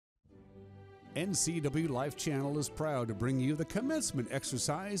NCWLIFE Channel is proud to bring you the commencement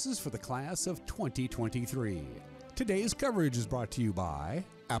exercises for the class of 2023. Today's coverage is brought to you by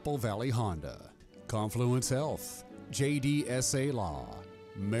Apple Valley Honda, Confluence Health, JDSA Law,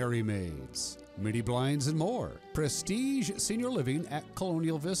 Merry Maids, Midi Blinds and more, Prestige Senior Living at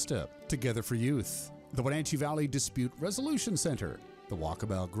Colonial Vista, Together for Youth, the Wenatchee Valley Dispute Resolution Center, the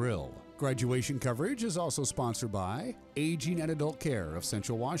Walkabout Grill. Graduation coverage is also sponsored by Aging and Adult Care of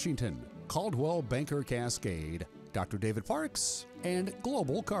Central Washington, Caldwell Banker Cascade, Dr. David Parks, and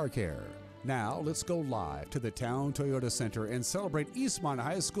Global Car Care. Now let's go live to the Town Toyota Center and celebrate Eastmont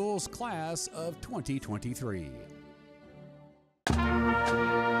High School's class of 2023.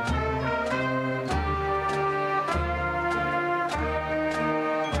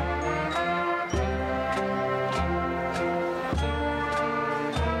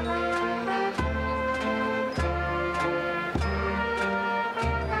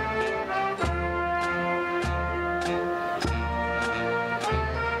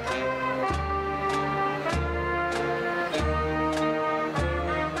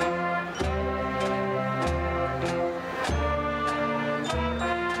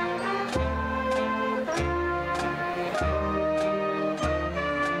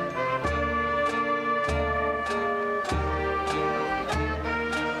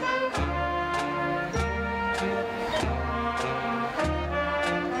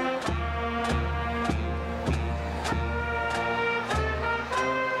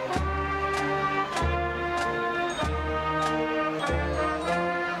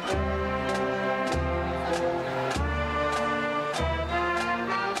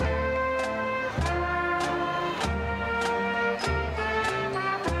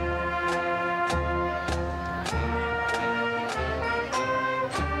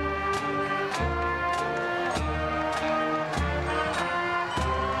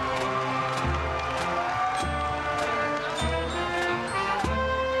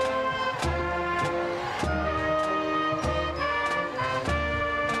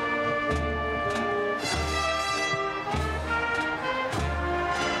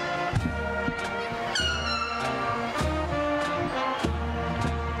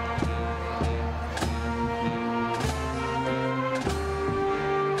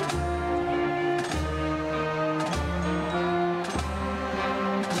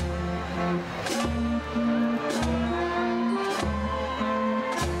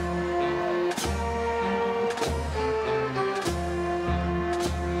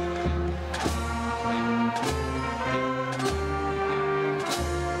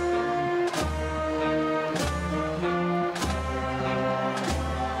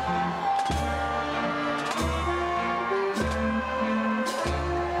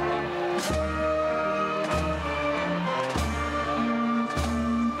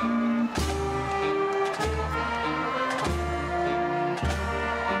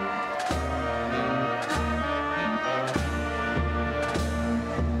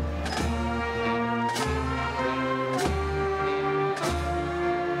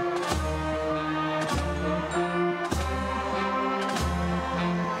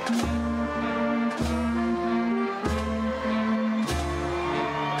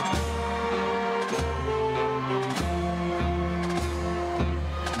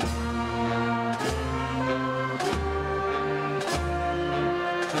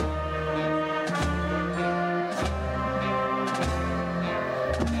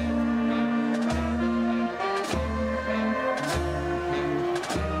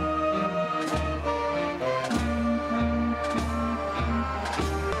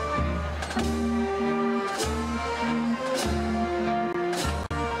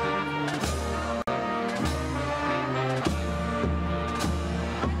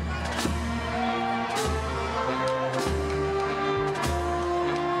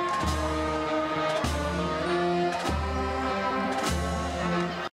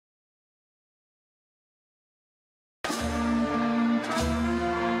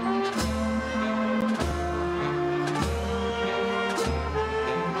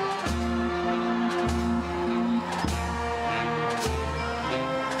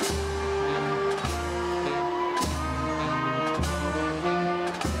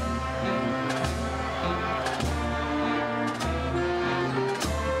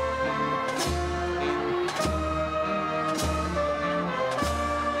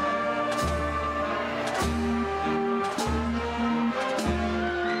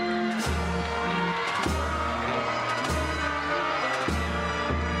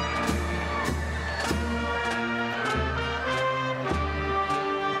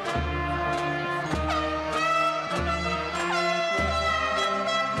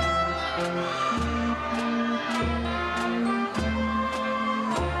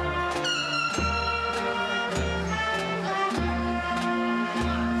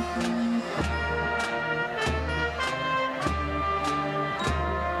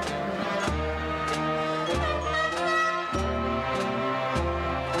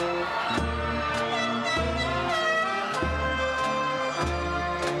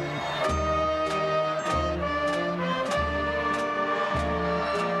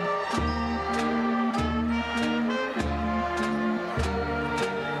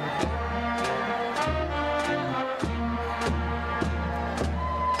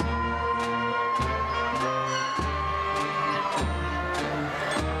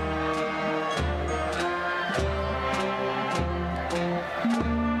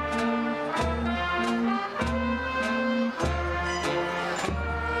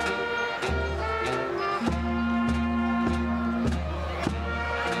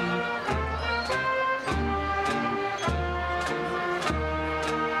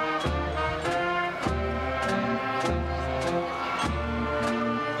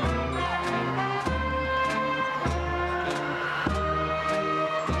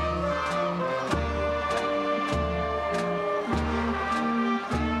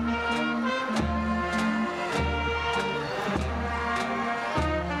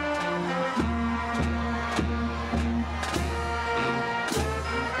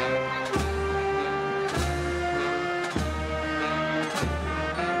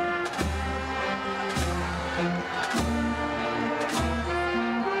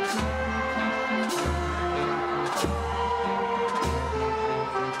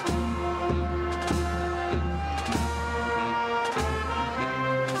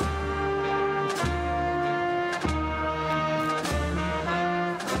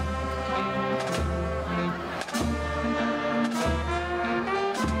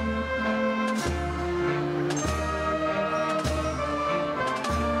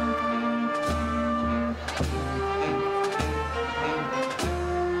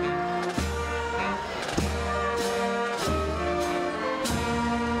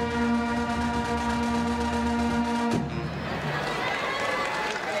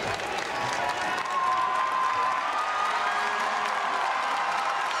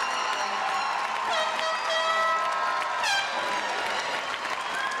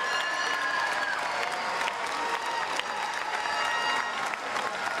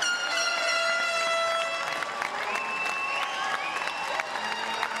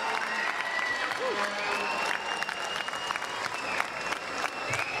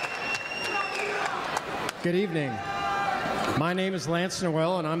 Good evening. My name is Lance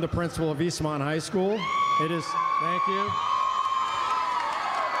Noel, and I'm the principal of Eastmont High School. Thank you.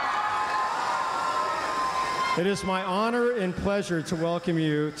 It is my honor and pleasure to welcome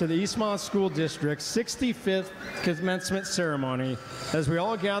you to the Eastmont School District's 65th commencement ceremony as we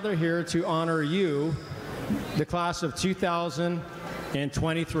all gather here to honor you, the class of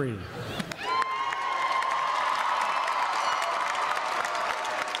 2023.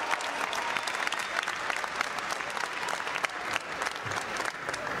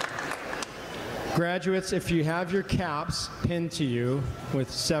 Graduates, if you have your caps pinned to you with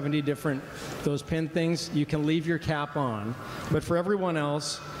 70 different, those pin things, you can leave your cap on. But for everyone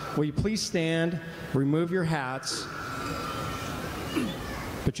else, will you please stand, remove your hats,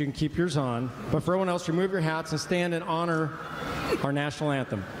 but you can keep yours on. But for everyone else, remove your hats and stand and honor our national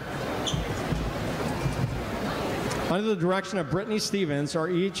anthem. Under the direction of Brittany Stevens, our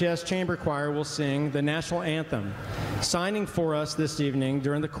EHS Chamber Choir will sing the national anthem. Signing for us this evening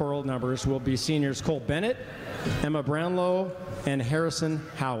during the choral numbers will be seniors Cole Bennett, Emma Brownlow, and Harrison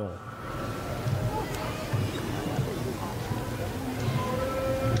Howell.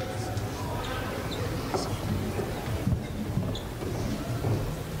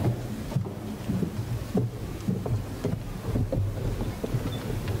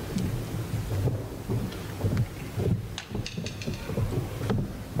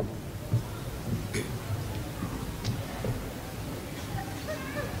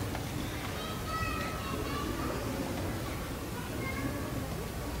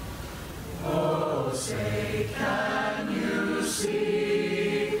 Say, can you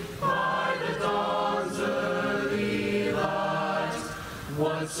see by the dawn's early light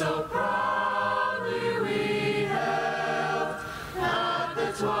what so proudly we hailed at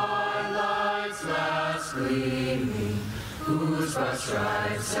the twilight's last gleaming, whose bright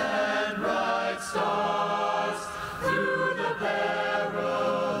stripes and bright stars through the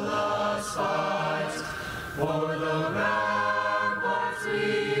perilous fight o'er the ramparts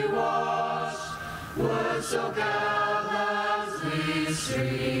we watched were so gallantly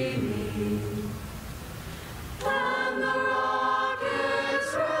streaming, and the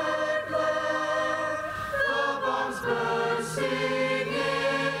rocket's red glare, the bombs bursting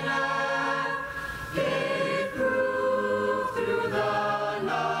in air, gave proof through the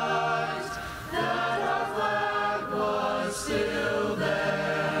night that our flag was still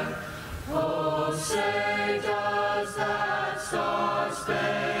there. Oh, say does that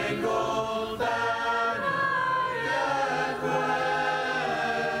star-spangled banner yet wave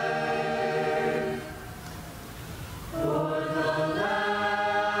o'er the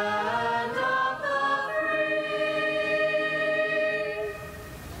land of the free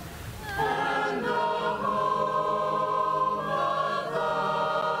and the home of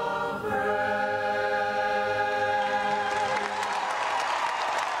the brave.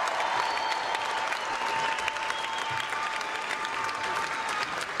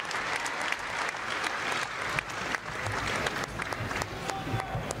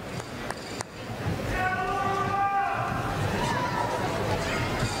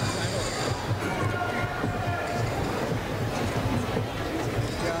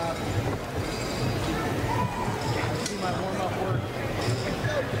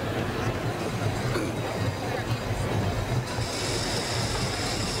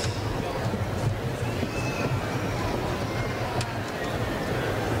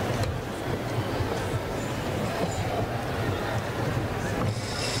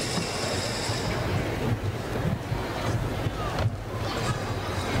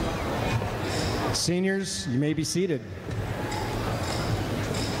 Seniors, you may be seated.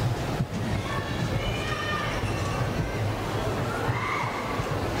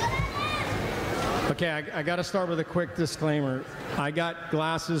 Okay, I got to start with a quick disclaimer. I got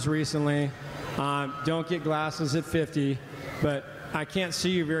glasses recently. Don't get glasses at 50, but I can't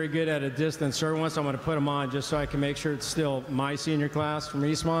see you very good at a distance. So every once I'm going to put them on just so I can make sure it's still my senior class from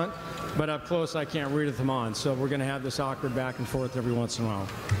Eastmont. But up close, I can't read them on. So we're going to have this awkward back and forth every once in a while.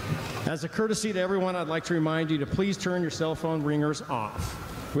 As a courtesy to everyone, I'd like to remind you to please turn your cell phone ringers off.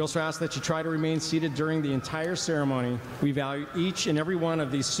 We also ask that you try to remain seated during the entire ceremony. We value each and every one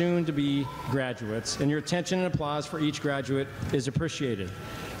of these soon-to-be graduates, and your attention and applause for each graduate is appreciated.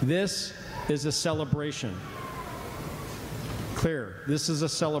 This is a celebration. Clear, this is a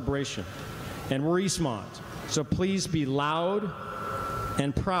celebration. And we're Eastmont, so please be loud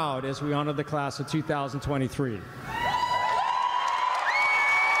and proud as we honor the class of 2023.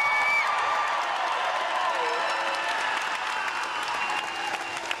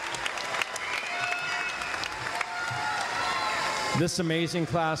 This amazing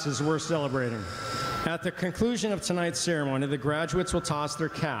class is worth celebrating. At the conclusion of tonight's ceremony, the graduates will toss their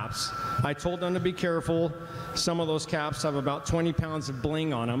caps. I told them to be careful. Some of those caps have about 20 pounds of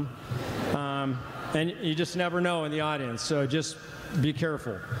bling on them. And you just never know in the audience, so just be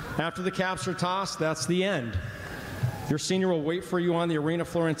careful. After the caps are tossed, that's the end. Your senior will wait for you on the arena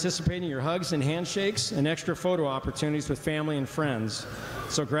floor, anticipating your hugs and handshakes and extra photo opportunities with family and friends.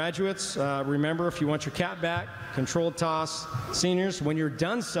 So graduates, remember, if you want your cap back, controlled toss. Seniors, when you're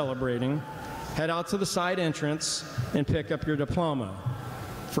done celebrating, head out to the side entrance and pick up your diploma.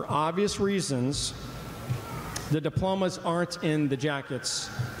 For obvious reasons, the diplomas aren't in the jackets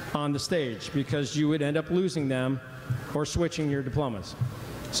on the stage because you would end up losing them or switching your diplomas.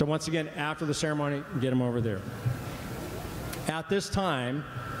 So once again, after the ceremony, get them over there. At this time,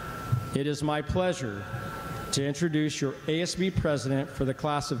 it is my pleasure to introduce your ASB president for the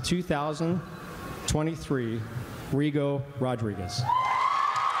class of 2023, Rigo Rodriguez.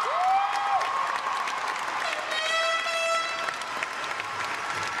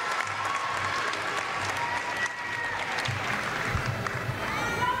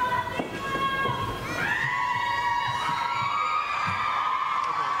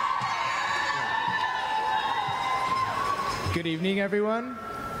 Good evening, everyone.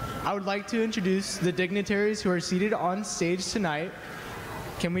 I would like to introduce the dignitaries who are seated on stage tonight.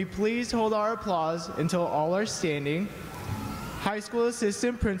 Can we please hold our applause until all are standing? High School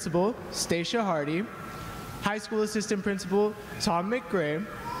Assistant Principal Stacia Hardy, High School Assistant Principal Tom McGray,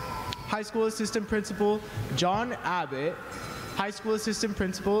 High School Assistant Principal John Abbott, High School Assistant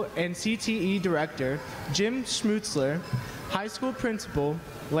Principal and CTE Director Jim Schmutzler, High School Principal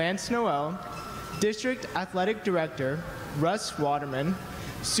Lance Noel, District Athletic Director Russ Waterman,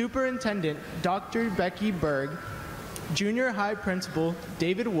 Superintendent Dr. Becky Berg, Junior High Principal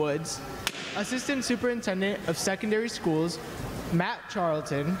David Woods, Assistant Superintendent of Secondary Schools Matt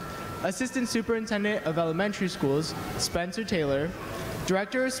Charlton, Assistant Superintendent of Elementary Schools Spencer Taylor,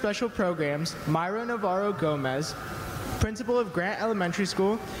 Director of Special Programs Myra Navarro Gomez, Principal of Grant Elementary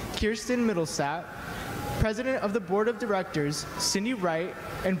School Kirsten Middlestat, President of the Board of Directors, Cindy Wright,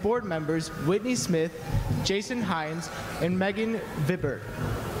 and board members Whitney Smith, Jason Hines, and Megan Vibert.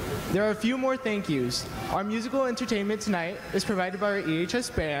 There are a few more thank yous. Our musical entertainment tonight is provided by our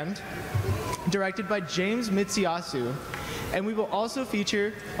EHS band, directed by James Mitsiasu, and we will also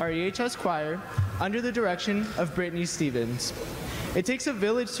feature our EHS choir under the direction of Brittany Stevens. It takes a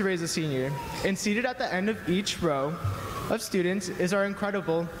village to raise a senior, and seated at the end of each row of students is our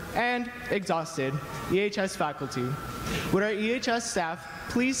incredible and exhausted EHS faculty. Would our EHS staff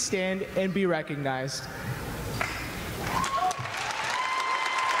please stand and be recognized?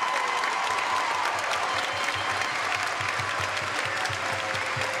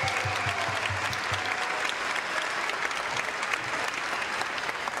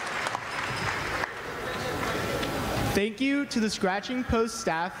 Thank you to the Scratching Post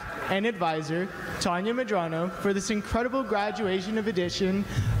staff and advisor, Tanya Medrano, for this incredible graduation of edition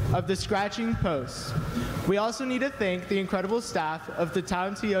of the Scratching Post. We also need to thank the incredible staff of the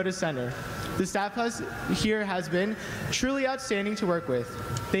Town Toyota Center. The staff here has been truly outstanding to work with.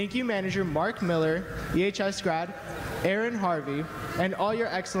 Thank you, Manager Mark Miller, EHS grad, Aaron Harvey, and all your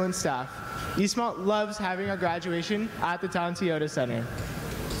excellent staff. Eastmont loves having our graduation at the Town Toyota Center.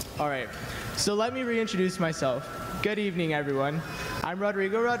 All right, so let me reintroduce myself. Good evening, everyone. I'm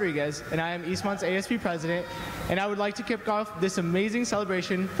Rodrigo Rodriguez, and I am Eastmont's ASB president, and I would like to kick off this amazing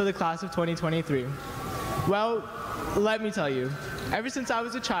celebration for the class of 2023. Well, let me tell you, ever since I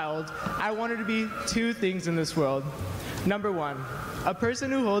was a child, I wanted to be two things in this world. Number one, a person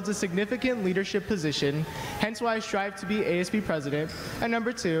who holds a significant leadership position, hence why I strive to be ASB president, and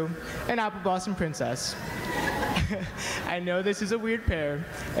number two, an apple blossom princess. I know this is a weird pair,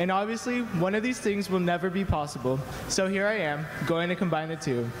 and obviously one of these things will never be possible, so here I am, going to combine the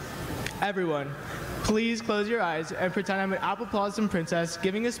two. Everyone, please close your eyes and pretend I'm an apple blossom princess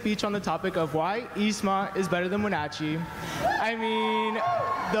giving a speech on the topic of why Eastmont is better than Wenatchee. I mean,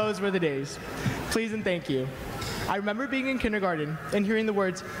 those were the days. Please and thank you. I remember being in kindergarten and hearing the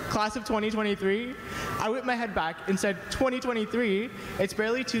words, class of 2023. I whipped my head back and said, 2023? It's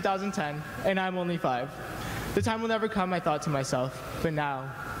barely 2010, and I'm only 5. The time will never come, I thought to myself, but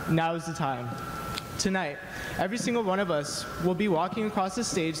now is the time. Tonight, every single one of us will be walking across the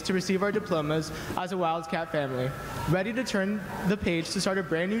stage to receive our diplomas as a Wildcat family, ready to turn the page to start a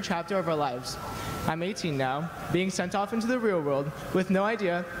brand new chapter of our lives. I'm 18 now, being sent off into the real world with no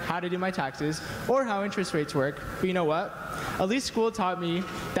idea how to do my taxes or how interest rates work, but you know what? At least school taught me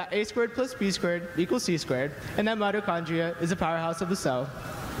that a squared plus b squared equals c squared, and that mitochondria is a powerhouse of the cell.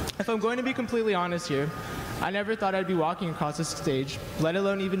 If I'm going to be completely honest here, I never thought I'd be walking across this stage, let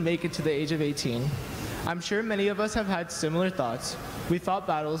alone even make it to the age of 18. I'm sure many of us have had similar thoughts. We fought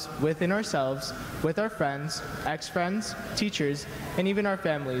battles within ourselves, with our friends, ex-friends, teachers, and even our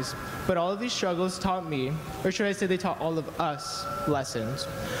families. But all of these struggles taught me, or should I say they taught all of us, lessons.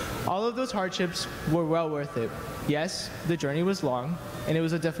 All of those hardships were well worth it. Yes, the journey was long, and it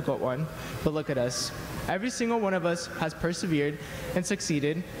was a difficult one, but look at us. Every single one of us has persevered and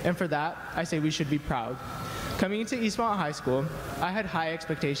succeeded, and for that, I say we should be proud. Coming into Eastmont High School, I had high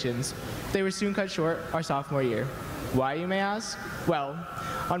expectations. They were soon cut short our sophomore year. Why, you may ask? Well,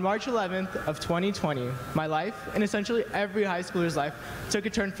 on March 11th of 2020, my life, and essentially every high schooler's life, took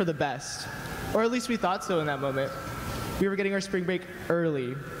a turn for the best. Or at least we thought so in that moment. We were getting our spring break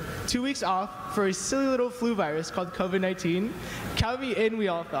early. 2 weeks off for a silly little flu virus called COVID-19. Count me in, we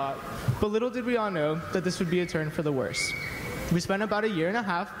all thought. But little did we all know that this would be a turn for the worse. We spent about 1.5 years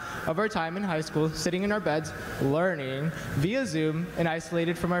of our time in high school sitting in our beds, learning via Zoom and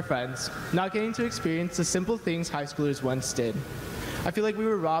isolated from our friends, not getting to experience the simple things high schoolers once did. I feel like we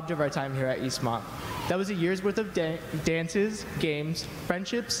were robbed of our time here at Eastmont. That was a year's worth of dances, games,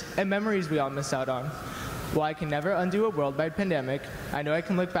 friendships, and memories we all missed out on. While I can never undo a worldwide pandemic, I know I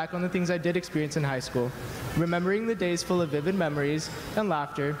can look back on the things I did experience in high school, remembering the days full of vivid memories and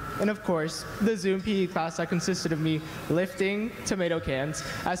laughter, and of course, the Zoom PE class that consisted of me lifting tomato cans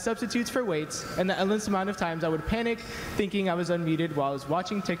as substitutes for weights, and the endless amount of times I would panic thinking I was unmuted while I was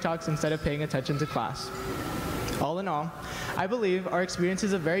watching TikToks instead of paying attention to class. All in all, I believe our experience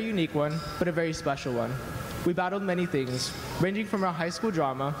is a very unique one, but a very special one. We battled many things, ranging from our high school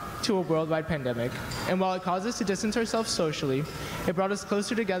drama to a worldwide pandemic. And while it caused us to distance ourselves socially, it brought us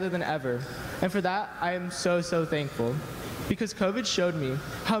closer together than ever. And for that, I am so, so thankful. Because COVID showed me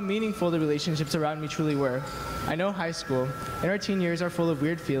how meaningful the relationships around me truly were. I know high school and our teen years are full of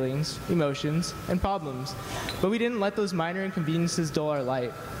weird feelings, emotions, and problems, but we didn't let those minor inconveniences dull our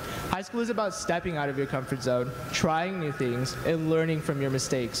light. High school is about stepping out of your comfort zone, trying new things, and learning from your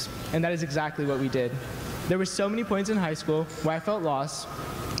mistakes. And that is exactly what we did. There were so many points in high school where I felt lost,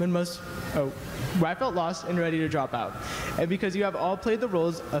 and ready to drop out. And because you have all played the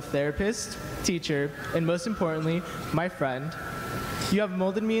roles of therapist, teacher, and most importantly, my friend, you have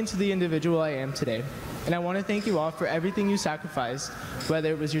molded me into the individual I am today. And I want to thank you all for everything you sacrificed,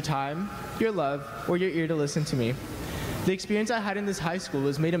 whether it was your time, your love, or your ear to listen to me. The experience I had in this high school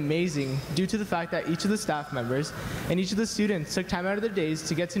was made amazing due to the fact that each of the staff members and each of the students took time out of their days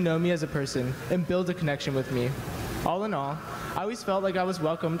to get to know me as a person and build a connection with me. All in all, I always felt like I was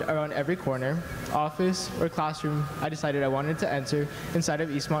welcomed around every corner, office, or classroom I decided I wanted to enter inside of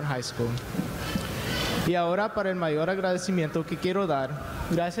Eastmont High School. Y ahora, para el mayor agradecimiento que quiero dar,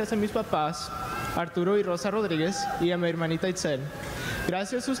 gracias a mis papás, Arturo y Rosa Rodríguez, y a mi hermanita Itzel.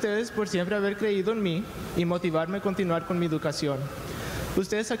 Gracias a ustedes por siempre haber creído en mí y motivarme a continuar con mi educación.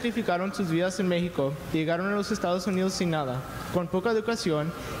 Ustedes sacrificaron sus vidas en México y llegaron a los Estados Unidos sin nada, con poca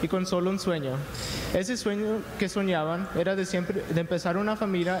educación y con solo un sueño. Ese sueño que soñaban era de empezar una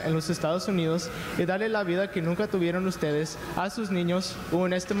familia en los Estados Unidos y darle la vida que nunca tuvieron ustedes a sus niños o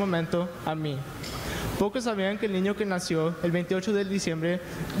en este momento a mí. Pocos sabían que el niño que nació el 28 de diciembre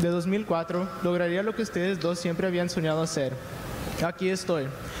de 2004 lograría lo que ustedes dos siempre habían soñado hacer. Aquí estoy,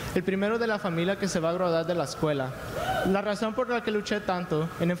 el primero de la familia que se va a graduar de la escuela. La razón por la que luché tanto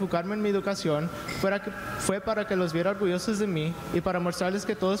en enfocarme en mi educación fue para que los viera orgullosos de mí y para mostrarles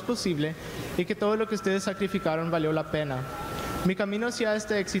que todo es posible y que todo lo que ustedes sacrificaron valió la pena. Mi camino hacia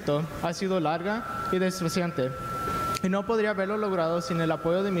este éxito ha sido larga y desafiante, y no podría haberlo logrado sin el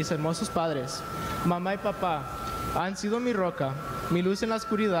apoyo de mis hermosos padres. Mamá y papá han sido mi roca, mi luz en la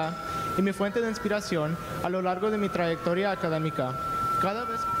oscuridad y mi fuente de inspiración a lo largo de mi trayectoria académica. Cada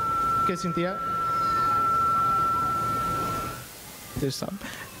vez que sentía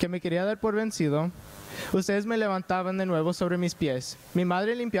que me quería dar por vencido, ustedes me levantaban de nuevo sobre mis pies. Mi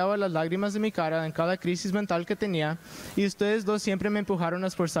madre limpiaba las lágrimas de mi cara en cada crisis mental que tenía, y ustedes dos siempre me empujaron a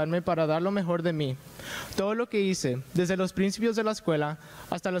esforzarme para dar lo mejor de mí. Todo lo que hice, desde los principios de la escuela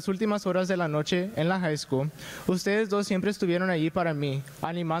hasta las últimas horas de la noche en la high school, ustedes dos siempre estuvieron allí para mí,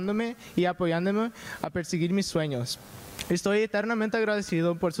 animándome y apoyándome a perseguir mis sueños. Estoy eternamente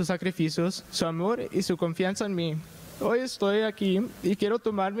agradecido por sus sacrificios, su amor y su confianza en mí. Hoy estoy aquí y quiero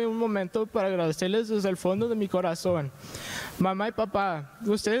tomarme un momento para agradecerles desde el fondo de mi corazón. Mamá y papá,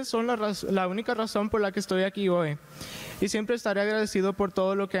 ustedes son la única razón por la que estoy aquí hoy. Y siempre estaré agradecido por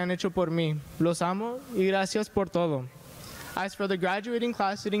todo lo que han hecho por mí. Los amo y gracias por todo. As for the graduating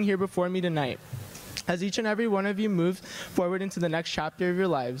class sitting here before me tonight, as each and every one of you move forward into the next chapter of your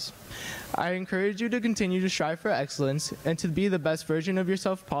lives. I encourage you to continue to strive for excellence and to be the best version of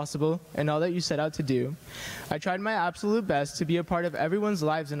yourself possible in all that you set out to do. I tried my absolute best to be a part of everyone's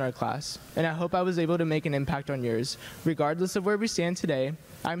lives in our class, and I hope I was able to make an impact on yours. Regardless of where we stand today,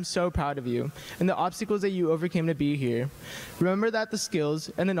 I'm so proud of you and the obstacles that you overcame to be here. Remember that the skills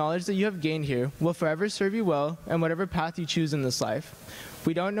and the knowledge that you have gained here will forever serve you well in whatever path you choose in this life.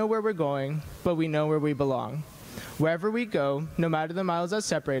 We don't know where we're going, but we know where we belong. Wherever we go, no matter the miles that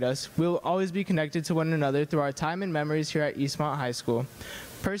separate us, we will always be connected to one another through our time and memories here at Eastmont High School.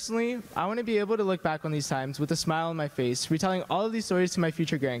 Personally, I want to be able to look back on these times with a smile on my face, retelling all of these stories to my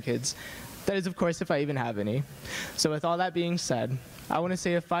future grandkids. That is, of course, if I even have any. So with all that being said, I want to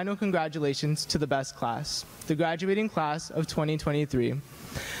say a final congratulations to the best class, the graduating class of 2023.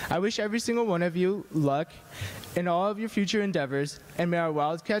 I wish every single one of you luck in all of your future endeavors, and may our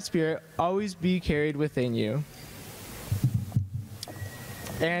Wildcat spirit always be carried within you.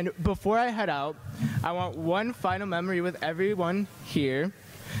 And before I head out, I want one final memory with everyone here.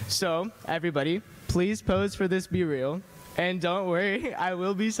 So, everybody, please pose for this Be Real. And don't worry, I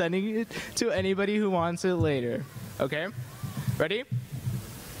will be sending it to anybody who wants it later. Okay? Ready?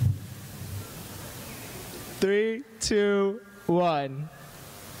 3, 2, 1.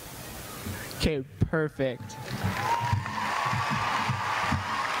 Okay, perfect.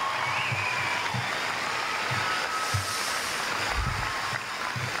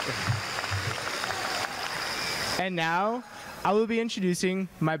 And now, I will be introducing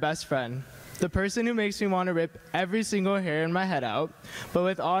my best friend, the person who makes me want to rip every single hair in my head out. But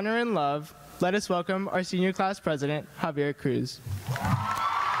with honor and love, let us welcome our senior class president, Javier Cruz.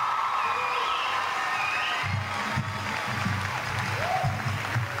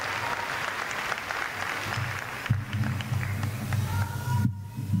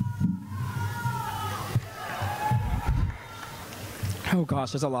 Oh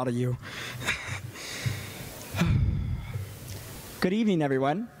gosh, there's a lot of you. Good evening,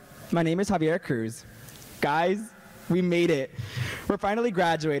 everyone. My name is Javier Cruz. Guys, we made it. We're finally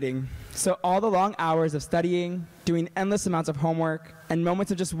graduating. So all the long hours of studying, doing endless amounts of homework, and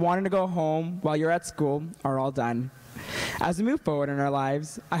moments of just wanting to go home while you're at school are all done. As we move forward in our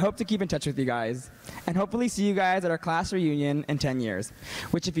lives, I hope to keep in touch with you guys, and hopefully see you guys at our class reunion in 10 years,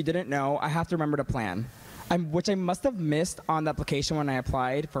 which if you didn't know, I have to remember to plan, which I must have missed on the application when I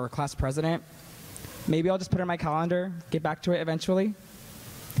applied for class president. Maybe I'll just put it in my calendar, get back to it eventually.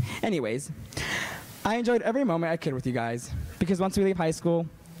 Anyways, I enjoyed every moment I could with you guys, because once we leave high school,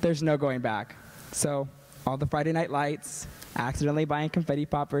 there's no going back. So all the Friday night lights, accidentally buying confetti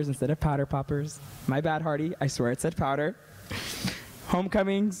poppers instead of powder poppers. My bad, Hardy, I swear it said powder.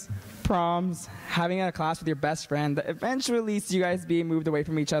 Homecomings, proms, having a class with your best friend that eventually leads to you guys being moved away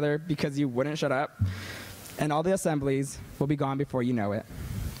from each other because you wouldn't shut up. And all the assemblies will be gone before you know it.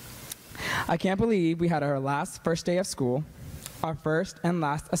 I can't believe we had our first day of school, our first and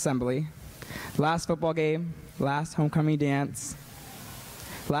last assembly, last football game, last homecoming dance,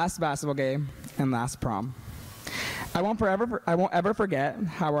 last basketball game, and last prom. I won't ever forget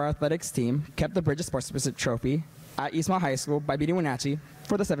how our athletics team kept the Bridges Sportsmanship Trophy at Eastmont High School by beating Wenatchee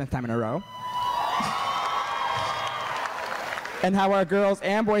for the 7th time in a row. And how our girls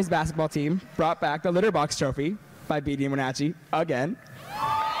and boys basketball team brought back the Litter Box Trophy by beating Wenatchee again.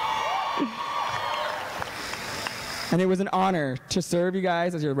 And it was an honor to serve you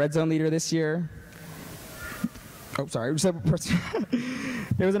guys as your Red Zone leader this year. Oh, sorry. It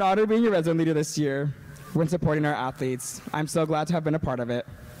was an honor being your Red Zone leader this year when supporting our athletes. I'm so glad to have been a part of it.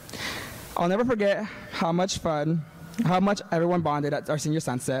 I'll never forget how much everyone bonded at our senior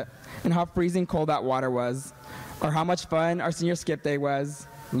sunset, and how freezing cold that water was, or how much fun our senior skip day was,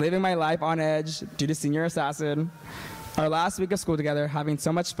 living my life on edge due to senior assassin, our last week of school together, having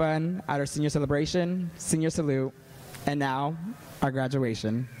so much fun at our senior celebration, senior salute, and now our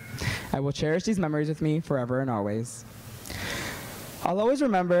graduation. I will cherish these memories with me forever and always. I'll always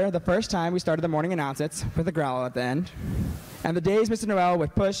remember the first time we started the morning announcements with a growl at the end, and the days Mr. Noel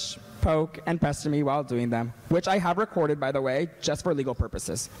would push, poke, and pester me while doing them, which I have recorded, by the way, just for legal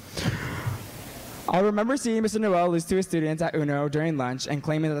purposes. I'll remember seeing Mr. Noel lose to his students at Uno during lunch and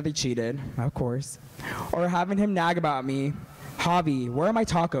claiming that they cheated, of course, or having him nag about me, Javi, where are my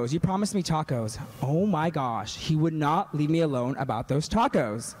tacos? You promised me tacos. Oh my gosh, he would not leave me alone about those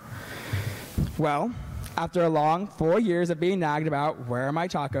tacos. Well, after a long 4 years of being nagged about where are my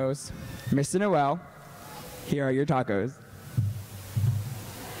tacos, Mr. Noel, here are your tacos.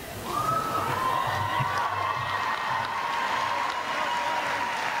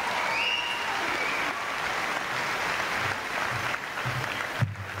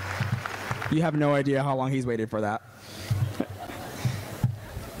 You have no idea how long he's waited for that.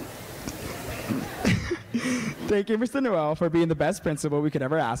 Thank you, Mr. Noel, for being the best principal we could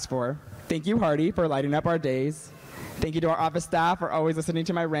ever ask for. Thank you, Hardy, for lighting up our days. Thank you to our office staff for always listening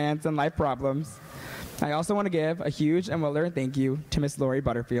to my rants and life problems. I also want to give a huge and well-earned thank you to Miss Lori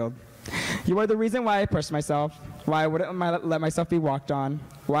Butterfield. You are the reason why I pushed myself, why I wouldn't let myself be walked on,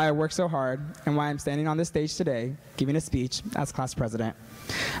 why I worked so hard, and why I'm standing on this stage today giving a speech as class president.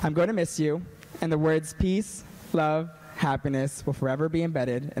 I'm going to miss you, and the words peace, love, happiness will forever be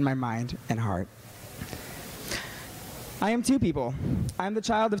embedded in my mind and heart. I am two people. I'm the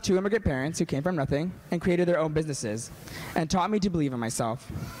child of two immigrant parents who came from nothing and created their own businesses and taught me to believe in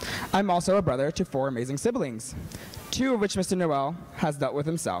myself. I'm also a brother to 4 amazing siblings, 2 of which Mr. Noel has dealt with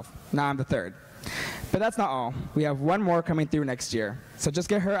himself. Now I'm the 3rd. But that's not all. We have 1 more coming through next year. So just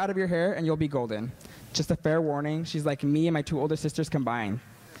get her out of your hair and you'll be golden. Just a fair warning, she's like me and my 2 older sisters combined.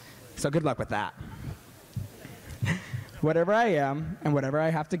 So good luck with that. Whatever I am and whatever I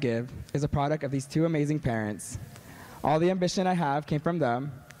have to give is a product of these 2 amazing parents. All the ambition I have came from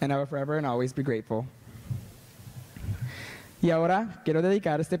them, and I will forever and always be grateful. Y ahora quiero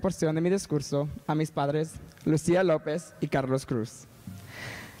dedicar esta porción de mi discurso a mis padres, Lucía López y Carlos Cruz.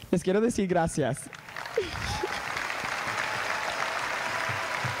 Les quiero decir gracias.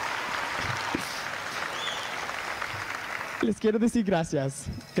 Les quiero decir gracias.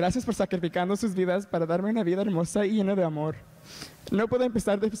 Gracias por sacrificando sus vidas para darme una vida hermosa y llena de amor. No puedo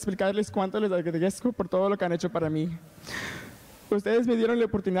empezar de explicarles cuánto les agradezco por todo lo que han hecho para mí. Ustedes me dieron la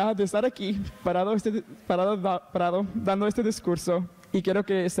oportunidad de estar aquí, parado dando este discurso, y quiero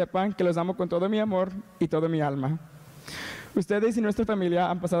que sepan que los amo con todo mi amor y toda mi alma. Ustedes y nuestra familia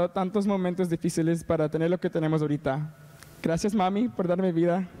han pasado tantos momentos difíciles para tener lo que tenemos ahorita. Gracias, mami, por darme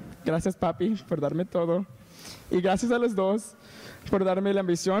vida. Gracias, papi, por darme todo. Y gracias a los dos por darme la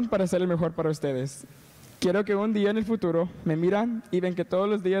ambición para ser el mejor para ustedes. Quiero que un día en el futuro me miran y ven que todos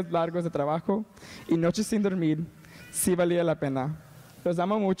los días largos de trabajo y noches sin dormir sí valía la pena. Los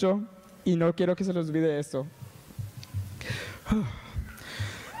amo mucho y no quiero que se les olvide eso.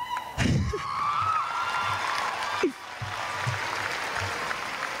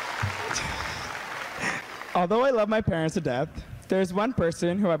 Although I love my parents to death, there's one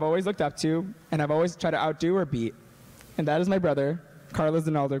person who I've always looked up to and I've always tried to outdo or beat, and that is my brother, Carlos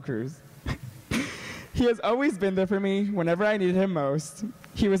Donaldo Cruz. He has always been there for me whenever I needed him most.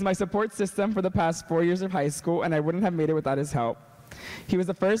 He was my support system for the past 4 years of high school, and I wouldn't have made it without his help. He was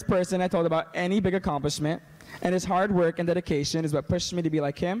the first person I told about any big accomplishment, and his hard work and dedication is what pushed me to be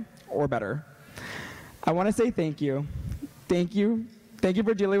like him or better. I want to say thank you. Thank you. Thank you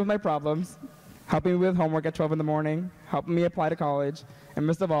for dealing with my problems, helping me with homework at 12 in the morning, helping me apply to college, and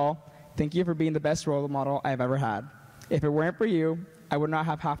most of all, thank you for being the best role model I've ever had. If it weren't for you, I would not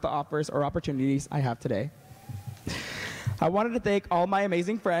have half the offers or opportunities I have today. I wanted to thank all my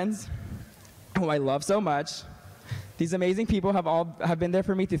amazing friends, who I love so much. These amazing people have been there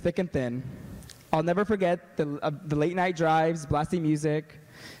for me through thick and thin. I'll never forget the late night drives, blasting music,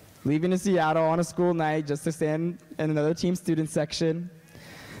 leaving in Seattle on a school night just to stand in another team student section,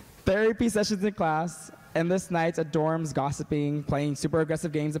 therapy sessions in class, endless nights at dorms gossiping, playing super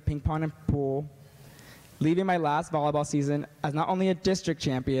aggressive games of ping pong and pool, leaving my last volleyball season as not only a district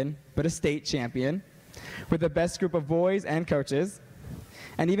champion, but a state champion, with the best group of boys and coaches,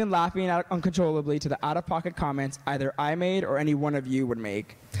 and even laughing out uncontrollably to the out-of-pocket comments either I made or any one of you would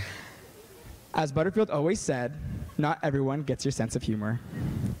make. As Butterfield always said, not everyone gets your sense of humor.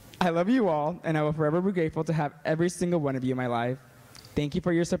 I love you all, and I will forever be grateful to have every single one of you in my life. Thank you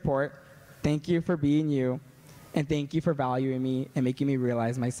for your support. Thank you for being you. And thank you for valuing me and making me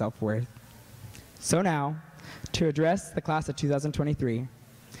realize my self-worth. So now, to address the class of 2023,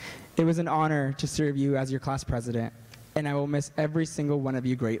 it was an honor to serve you as your class president, and I will miss every single one of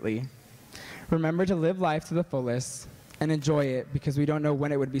you greatly. Remember to live life to the fullest and enjoy it, because we don't know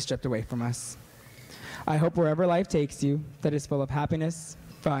when it would be stripped away from us. I hope wherever life takes you, that is full of happiness,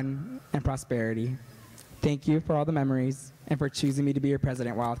 fun, and prosperity. Thank you for all the memories and for choosing me to be your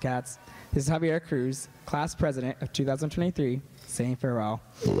president, Wildcats. This is Javier Cruz, class president of 2023, saying farewell.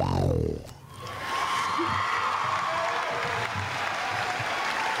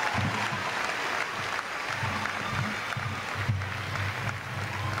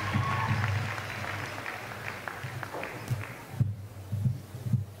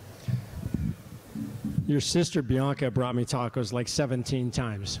 Your sister Bianca brought me tacos like 17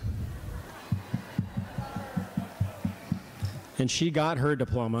 times. And she got her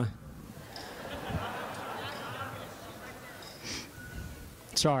diploma.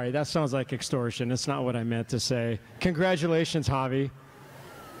 Sorry, that sounds like extortion. It's not what I meant to say. Congratulations, Javi.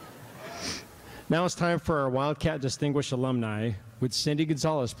 Now it's time for our Wildcat Distinguished Alumni. Would Cindy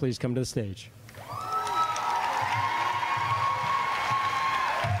Gonzalez please come to the stage?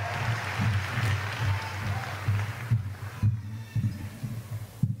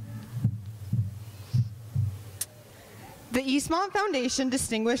 The Eastmont Foundation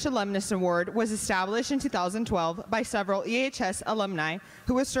Distinguished Alumnus Award was established in 2012 by several EHS alumni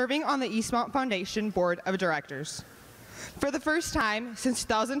who were serving on the Eastmont Foundation Board of Directors. For the first time since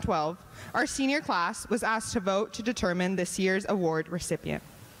 2012, our senior class was asked to vote to determine this year's award recipient.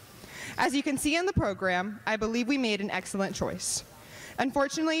 As you can see in the program, I believe we made an excellent choice.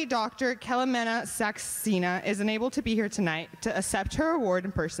 Unfortunately, Dr. Kelimena Saxena is unable to be here tonight to accept her award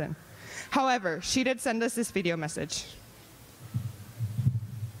in person. However, she did send us this video message.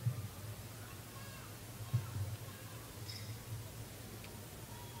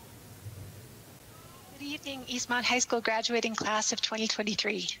 Good evening, Eastmont High School graduating class of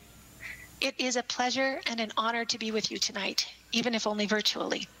 2023. It is a pleasure and an honor to be with you tonight, even if only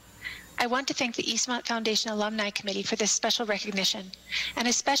virtually. I want to thank the Eastmont Foundation Alumni Committee for this special recognition, and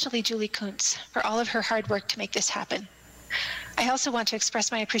especially Julie Kuntz for all of her hard work to make this happen. I also want to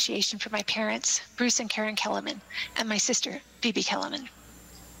express my appreciation for my parents, Bruce and Karen Kellerman, and my sister, Phoebe Kellerman.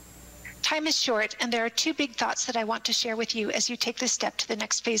 Time is short, and there are two big thoughts that I want to share with you as you take this step to the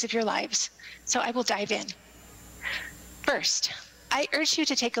next phase of your lives, so I will dive in. First, I urge you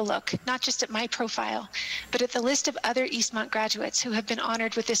to take a look, not just at my profile, but at the list of other Eastmont graduates who have been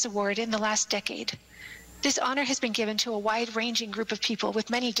honored with this award in the last decade. This honor has been given to a wide-ranging group of people with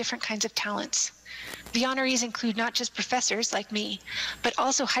many different kinds of talents. The honorees include not just professors like me, but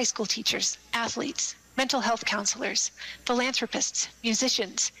also high school teachers, athletes, mental health counselors, philanthropists,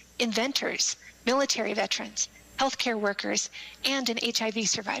 musicians, inventors, military veterans, healthcare workers, and an HIV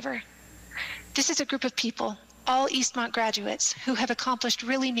survivor. This is a group of people, all Eastmont graduates, who have accomplished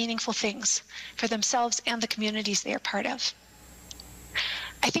really meaningful things for themselves and the communities they are part of.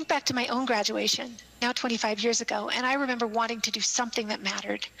 I think back to my own graduation, now 25 years ago, and I remember wanting to do something that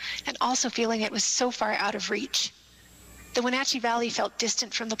mattered, and also feeling it was so far out of reach. The Wenatchee Valley felt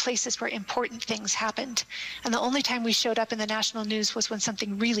distant from the places where important things happened, and the only time we showed up in the national news was when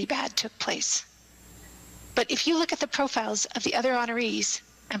something really bad took place. But if you look at the profiles of the other honorees,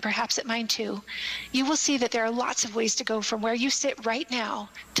 and perhaps at mine too, you will see that there are lots of ways to go from where you sit right now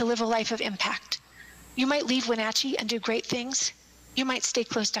to live a life of impact. You might leave Wenatchee and do great things. You might stay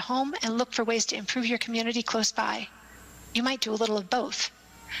close to home and look for ways to improve your community close by. You might do a little of both.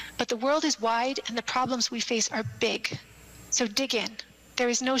 But the world is wide and the problems we face are big. So dig in. There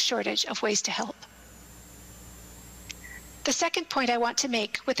is no shortage of ways to help. The second point I want to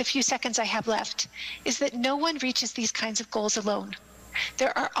make, with the few seconds I have left, is that no one reaches these kinds of goals alone.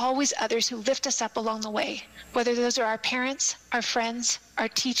 There are always others who lift us up along the way, whether those are our parents, our friends, our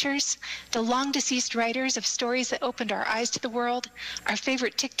teachers, the long-deceased writers of stories that opened our eyes to the world, our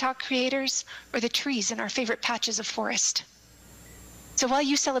favorite TikTok creators, or the trees in our favorite patches of forest. So while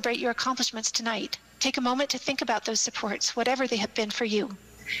you celebrate your accomplishments tonight, take a moment to think about those supports, whatever they have been for you,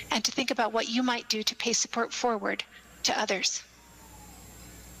 and to think about what you might do to pay support forward to others.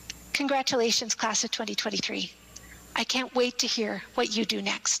 Congratulations, class of 2023. I can't wait to hear what you do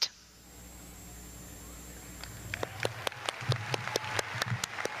next.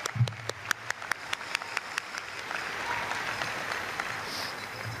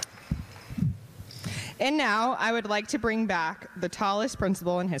 And now I would like to bring back the tallest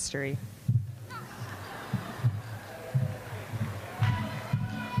principal in history.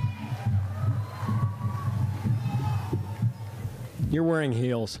 You're wearing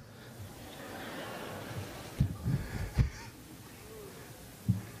heels.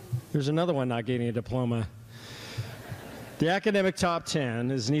 There's another one not getting a diploma. The Academic Top 10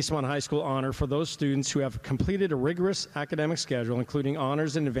 is an Eastmont High School honor for those students who have completed a rigorous academic schedule, including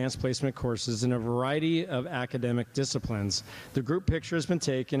honors and advanced placement courses in a variety of academic disciplines. The group picture has been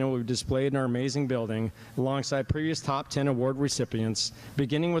taken and will be displayed in our amazing building alongside previous Top 10 award recipients,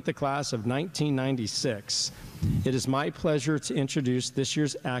 beginning with the class of 1996. It is my pleasure to introduce this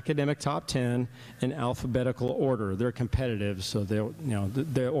year's Academic Top 10 in alphabetical order. They're competitive, so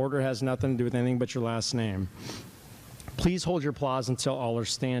the order has nothing to do with anything but your last name. Please hold your applause until all are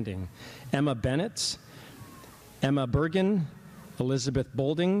standing. Emma Bennett, Emma Bergen, Elizabeth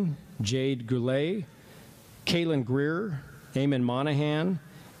Bolding, Jade Goulet, Kaylin Greer, Eamon Monahan,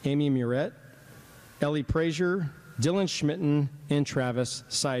 Amy Muret, Ellie Frazier, Dylan Schmitten, and Travis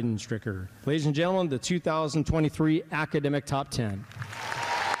Seidenstricker. Ladies and gentlemen, the 2023 Academic Top 10.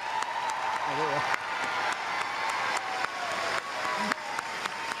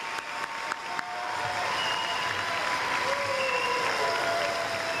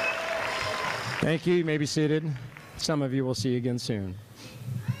 Thank you. You may be seated. Some of you will see again soon.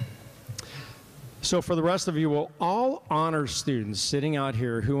 So for the rest of you, will all honor students sitting out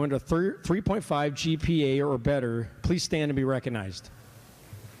here who earned a 3.5 GPA or better, please stand and be recognized.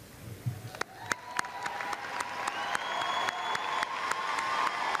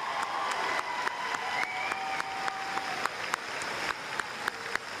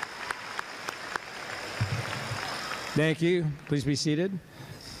 Thank you. Please be seated.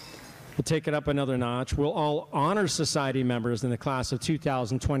 We'll take it up another notch. Will all Honor Society members in the class of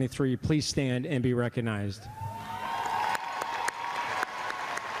 2023 please stand and be recognized?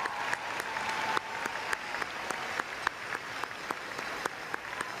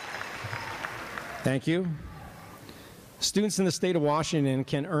 Thank you. Students in the state of Washington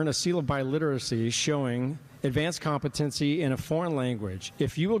can earn a seal of biliteracy showing advanced competency in a foreign language.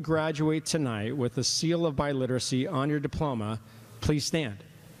 If you will graduate tonight with a seal of biliteracy on your diploma, please stand.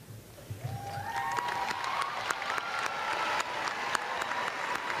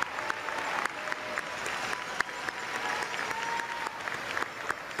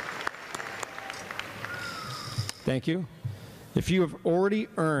 Thank you. If you have already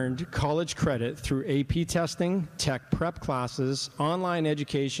earned college credit through AP testing, tech prep classes, online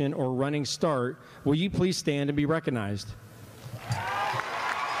education, or Running Start, will you please stand and be recognized?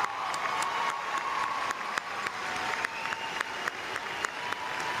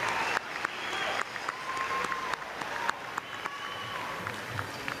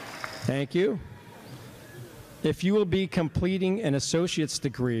 Thank you. If you will be completing an associate's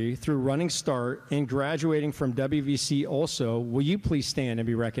degree through Running Start and graduating from WVC also, will you please stand and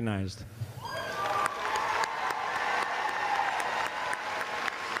be recognized?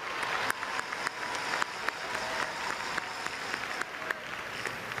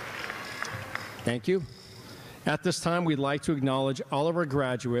 Thank you. At this time, we'd like to acknowledge all of our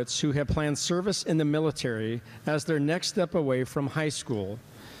graduates who have planned service in the military as their next step away from high school.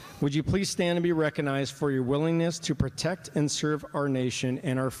 Would you please stand and be recognized for your willingness to protect and serve our nation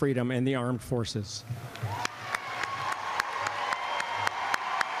and our freedom in the armed forces?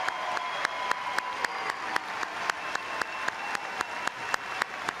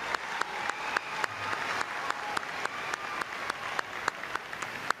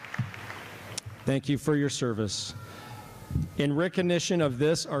 Thank you for your service. In recognition of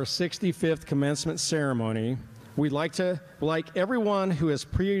this, our 65th commencement ceremony, we'd like everyone who has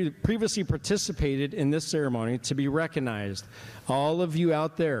previously participated in this ceremony to be recognized. All of you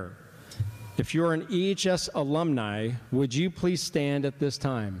out there, if you're an EHS alumni, would you please stand at this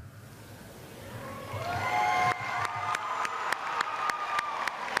time?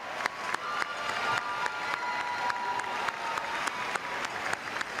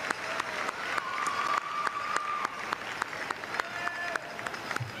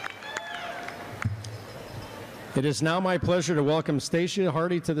 It is now my pleasure to welcome Stacia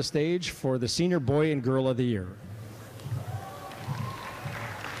Hardy to the stage for the Senior Boy and Girl of the Year.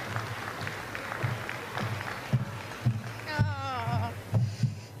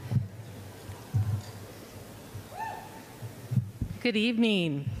 Good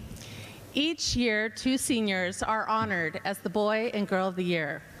evening. Each year, 2 seniors are honored as the Boy and Girl of the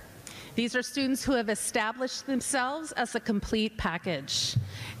Year. These are students who have established themselves as a complete package.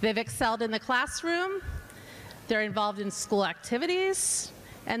 They've excelled in the classroom, they're involved in school activities,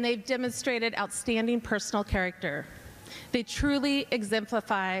 and they've demonstrated outstanding personal character. They truly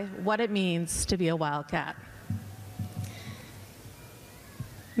exemplify what it means to be a Wildcat.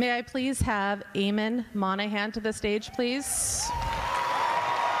 May I please have Eamon Monahan to the stage, please?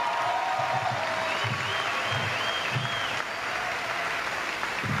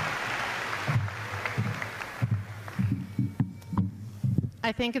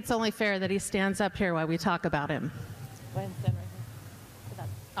 I think it's only fair that he stands up here while we talk about him. Go ahead and stand right here with that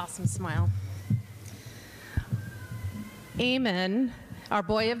awesome smile. Eamon, our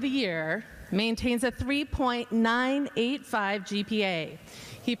Boy of the Year, maintains a 3.985 GPA.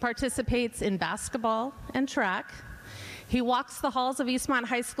 He participates in basketball and track. He walks the halls of Eastmont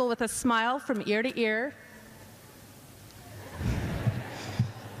High School with a smile from ear to ear,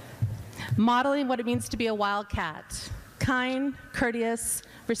 modeling what it means to be a Wildcat. Kind, courteous,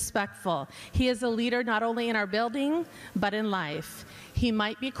 respectful. He is a leader not only in our building, but in life. He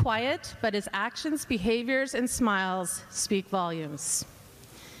might be quiet, but his actions, behaviors, and smiles speak volumes.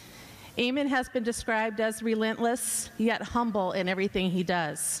 Eamon has been described as relentless, yet humble in everything he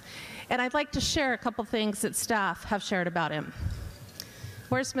does. And I'd like to share a couple things that staff have shared about him.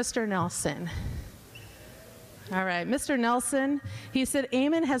 Where's Mr. Nelson? All right, Mr. Nelson, he said,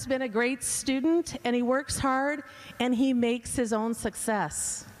 Eamon has been a great student, and he works hard, and he makes his own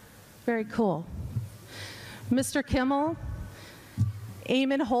success. Very cool. Mr. Kimmel,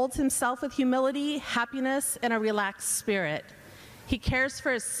 Eamon holds himself with humility, happiness, and a relaxed spirit. He cares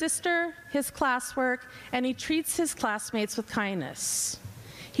for his sister, his classwork, and he treats his classmates with kindness.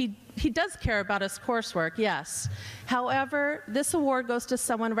 He does care about his coursework, yes. However, this award goes to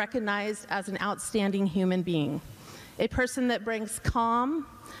someone recognized as an outstanding human being, a person that brings calm,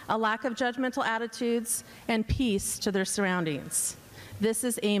 a lack of judgmental attitudes, and peace to their surroundings. This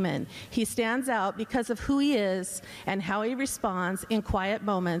is Eamon. He stands out because of who he is and how he responds in quiet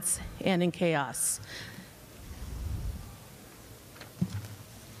moments and in chaos.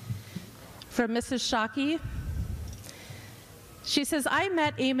 From Mrs. Shockey, she says, I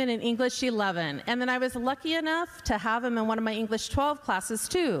met Eamon in English 11, and then I was lucky enough to have him in one of my English 12 classes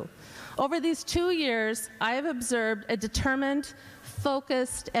too. Over these 2 years, I have observed a determined,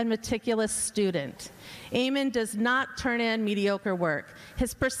 focused, and meticulous student. Eamon does not turn in mediocre work.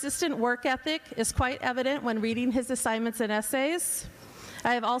 His persistent work ethic is quite evident when reading his assignments and essays.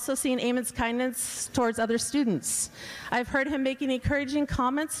 I have also seen Eamon's kindness towards other students. I've heard him making encouraging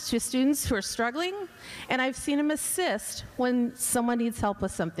comments to students who are struggling, and I've seen him assist when someone needs help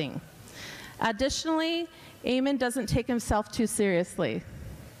with something. Additionally, Eamon doesn't take himself too seriously.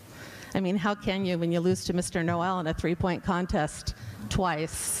 I mean, how can you when you lose to Mr. Noel in a three-point contest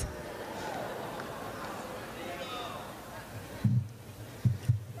twice?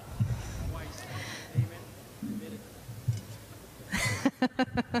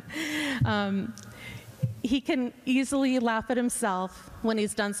 He can easily laugh at himself when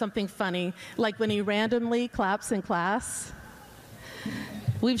he's done something funny, like when he randomly claps in class.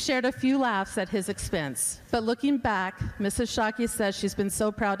 We've shared a few laughs at his expense, but looking back, Mrs. Shockey says she's been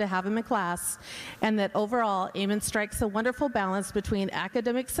so proud to have him in class, and that overall, Eamon strikes a wonderful balance between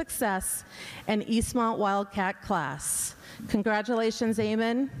academic success and Eastmont Wildcat class. Congratulations,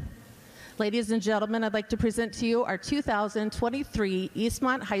 Eamon. Ladies and gentlemen, I'd like to present to you our 2023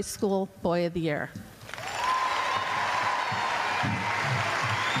 Eastmont High School Boy of the Year.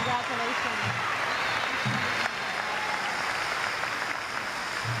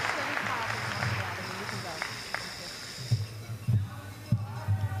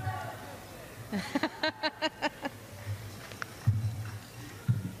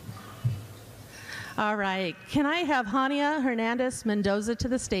 All right, can I have Hania Hernandez Mendoza to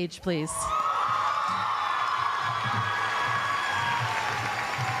the stage, please?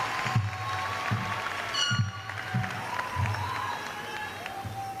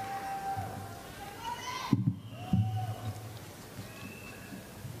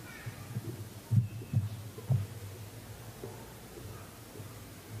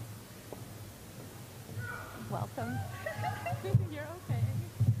 Welcome. You're okay.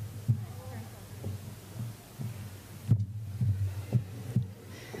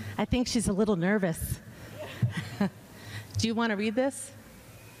 I think she's a little nervous. Do you want to read this?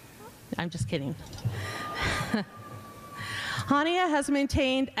 I'm just kidding. Hania has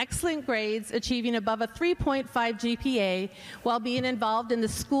maintained excellent grades, achieving above a 3.5 GPA while being involved in the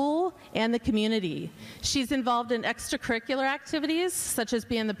school and the community. She's involved in extracurricular activities, such as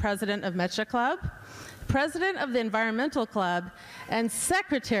being the president of Mecha Club, president of the Environmental Club, and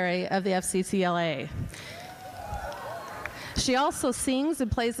secretary of the FCCLA. She also sings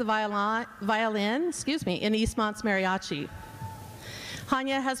and plays the violin in Eastmont's mariachi.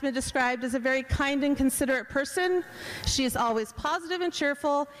 Hania has been described as a very kind and considerate person. She is always positive and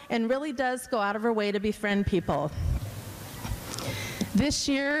cheerful and really does go out of her way to befriend people. This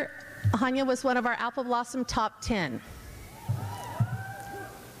year, Hania was one of our Apple Blossom Top 10.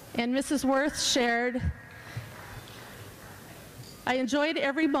 And Mrs. Worth shared, I enjoyed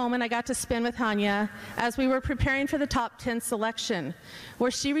every moment I got to spend with Hania as we were preparing for the top 10 selection,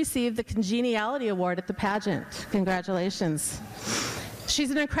 where she received the Congeniality Award at the pageant. Congratulations.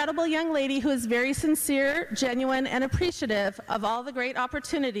 She's an incredible young lady who is very sincere, genuine, and appreciative of all the great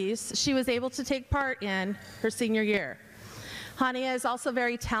opportunities she was able to take part in her senior year. Hania is also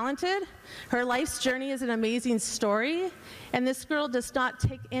very talented. Her life's journey is an amazing story, and this girl does not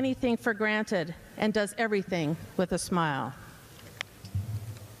take anything for granted and does everything with a smile.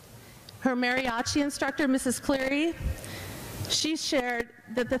 Her mariachi instructor, Mrs. Cleary, she shared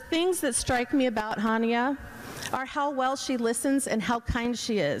that the things that strike me about Hania are how well she listens and how kind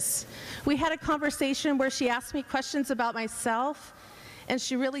she is. We had a conversation where she asked me questions about myself, and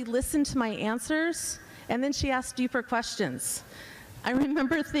she really listened to my answers, and then she asked deeper questions. I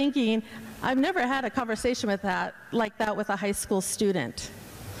remember thinking, I've never had a conversation like that with a high school student.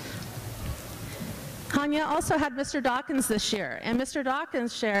 Hania also had Mr. Dawkins this year, and Mr.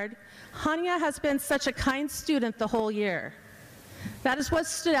 Dawkins shared, Hania has been such a kind student the whole year. That is what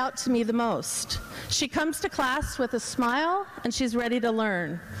stood out to me the most. She comes to class with a smile and she's ready to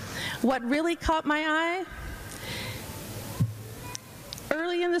learn. What really caught my eye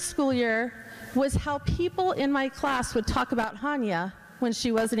early in the school year was how people in my class would talk about Hanya when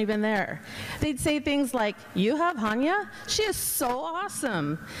she wasn't even there. They'd say things like, "You have Hanya? She is so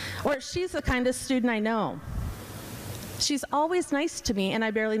awesome." Or, "She's the kindest student I know." She's always nice to me and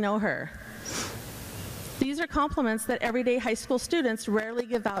I barely know her. These are compliments that everyday high school students rarely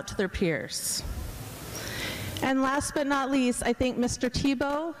give out to their peers. And last but not least, I think Mr.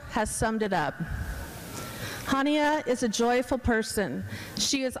 Tebow has summed it up. Hania is a joyful person.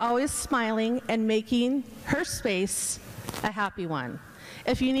 She is always smiling and making her space a happy one.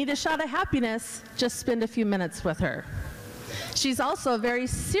 If you need a shot of happiness, just spend a few minutes with her. She's also a very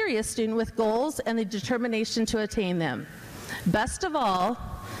serious student with goals and the determination to attain them. Best of all,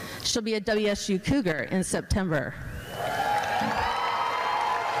 she'll be a WSU Cougar in September.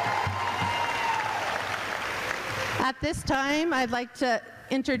 At this time, I'd like to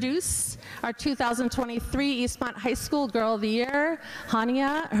introduce our 2023 Eastmont High School Girl of the Year,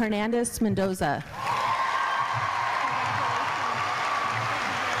 Hania Hernandez Mendoza.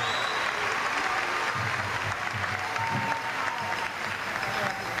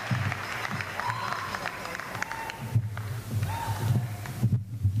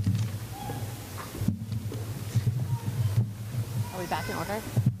 Are we back in order?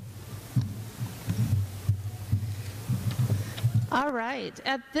 All right,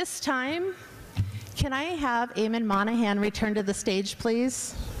 at this time, can I have Eamon Monahan return to the stage,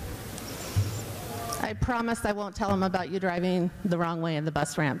 please? I promise I won't tell him about you driving the wrong way in the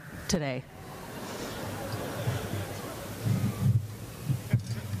bus ramp today.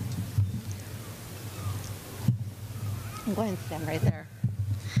 Go ahead and stand right there.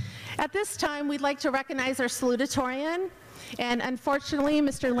 At this time, we'd like to recognize our salutatorian. And unfortunately,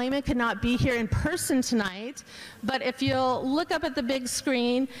 Mr. Lehman could not be here in person tonight, but if you'll look up at the big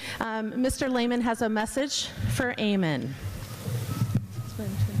screen, Mr. Lehman has a message for Eamon.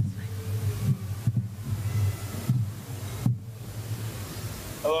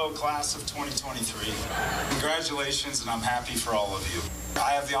 Hello, class of 2023. Congratulations, and I'm happy for all of you.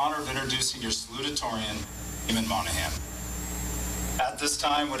 I have the honor of introducing your salutatorian, Eamon Monahan. At this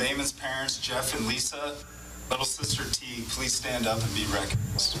time, would Eamon's parents, Jeff and Lisa, little sister T, please stand up and be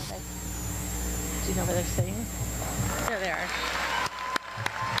recognized. Do you know where they're sitting? There they are.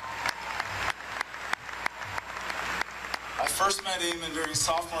 I first met Eamon during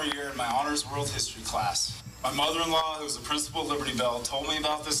sophomore year in my honors world history class. My mother-in-law, who was the principal at Liberty Bell, told me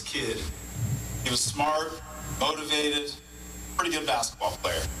about this kid. He was smart, motivated, pretty good basketball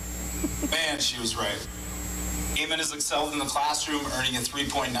player. Man, she was right. Eamon has excelled in the classroom, earning a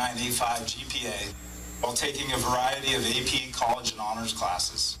 3.985 GPA, while taking a variety of AP, college, and honors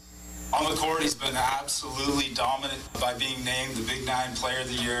classes. On the court, he's been absolutely dominant by being named the Big Nine Player of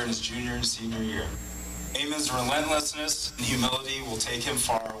the Year in his junior and senior year. Eamon's relentlessness and humility will take him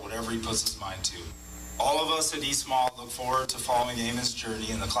far, whatever he puts his mind to. All of us at Eastmont look forward to following Eamon's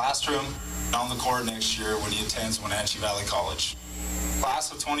journey in the classroom and on the court next year when he attends Wenatchee Valley College.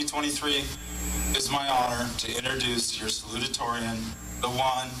 Class of 2023, it is my honor to introduce your salutatorian, the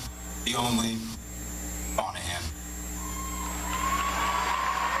one, the only, Monahan.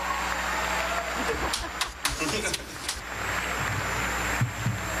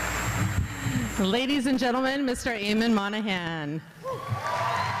 Ladies and gentlemen, Mr. Eamon Monahan.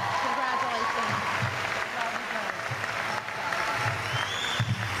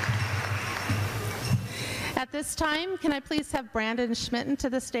 At this time, can I please have Brandon Schmitten to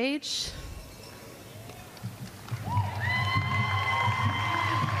the stage?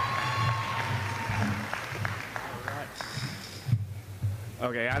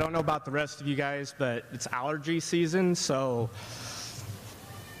 Okay, I don't know about the rest of you guys, but it's allergy season, so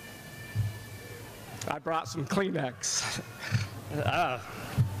I brought some Kleenex.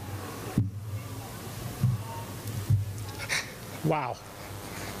 Wow.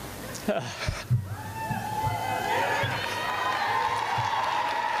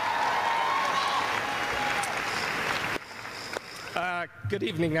 Good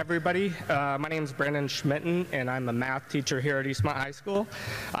evening, everybody. My name is Brandon Schmitten, and I'm a math teacher here at Eastmont High School.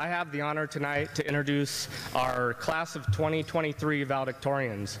 I have the honor tonight to introduce our class of 2023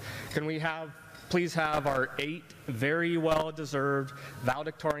 valedictorians. Can we please have our 8 very well-deserved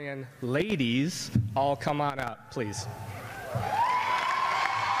valedictorian ladies all come on up, please.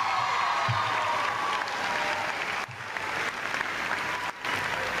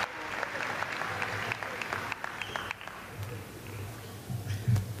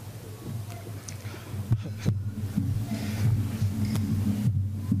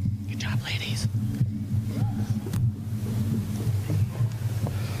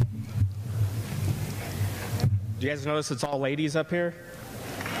 Do you guys notice it's all ladies up here?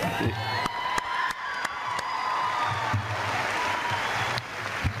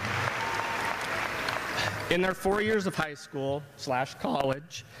 In their 4 years of high school /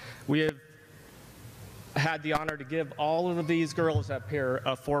 college, we have had the honor to give all of these girls up here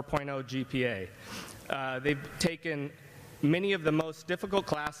a 4.0 GPA. They've taken many of the most difficult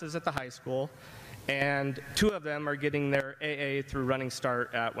classes at the high school, and 2 of them are getting their AA through Running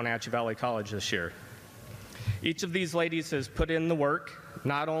Start at Wenatchee Valley College this year. Each of these ladies has put in the work.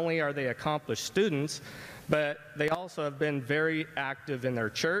 Not only are they accomplished students, but they also have been very active in their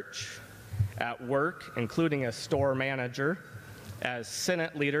church, at work, including as store manager, as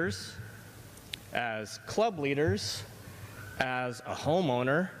Senate leaders, as club leaders, as a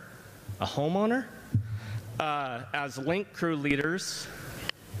homeowner, as link crew leaders,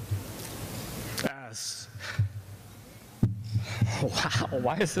 as, wow,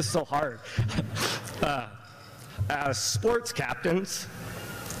 why is this so hard? As sports captains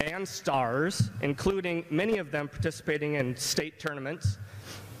and stars, including many of them participating in state tournaments.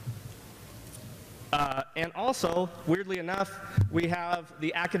 And also, weirdly enough, we have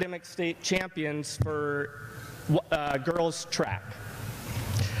the academic state champions for girls track.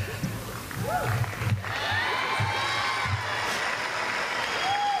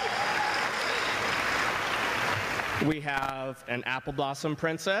 We have an apple blossom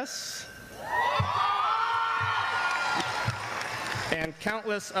princess and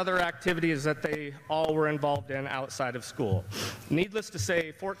countless other activities that they all were involved in outside of school. Needless to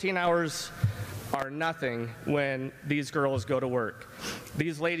say, 14 hours are nothing when these girls go to work.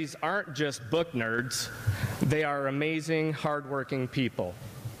 These ladies aren't just book nerds, they are amazing, hardworking people.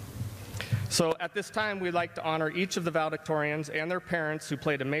 So at this time, we'd like to honor each of the valedictorians and their parents who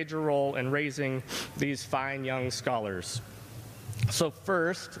played a major role in raising these fine young scholars. So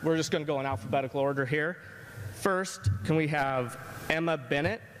first, we're just going to go in alphabetical order here. First, can we have Emma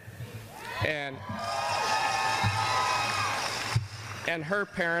Bennett, and her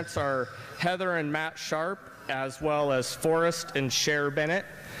parents are Heather and Matt Sharp, as well as Forrest and Cher Bennett,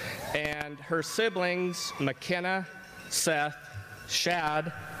 and her siblings McKenna, Seth,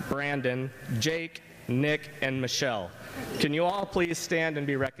 Shad, Brandon, Jake, Nick, and Michelle. Can you all please stand and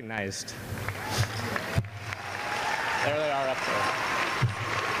be recognized? There they are up there.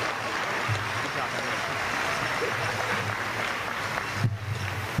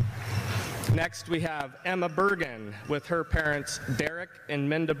 Next, we have Emma Bergen with her parents Derek and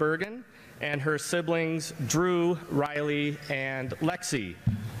Minda Bergen and her siblings Drew, Riley, and Lexi.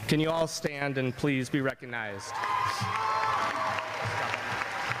 Can you all stand and please be recognized?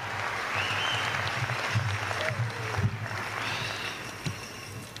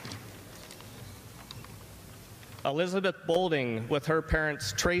 Elizabeth Bolding with her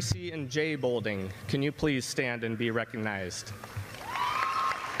parents Tracy and Jay Bolding. Can you please stand and be recognized?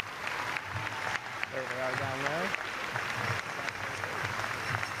 There they are down there.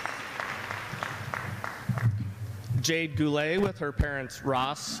 Jade Goulet with her parents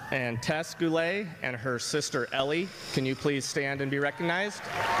Ross and Tess Goulet and her sister Ellie. Can you please stand and be recognized?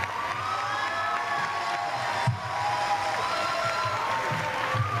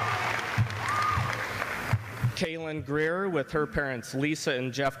 Kaylin Greer with her parents Lisa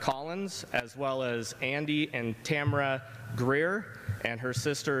and Jeff Collins, as well as Andy and Tamara Greer and her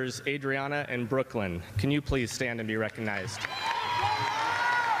sisters Adriana and Brooklyn. Can you please stand and be recognized?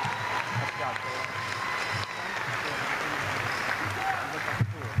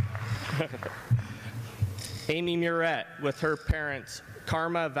 Amy Murette with her parents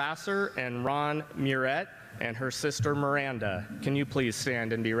Karma Vassar and Ron Murette and her sister Miranda. Can you please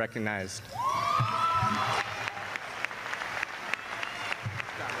stand and be recognized?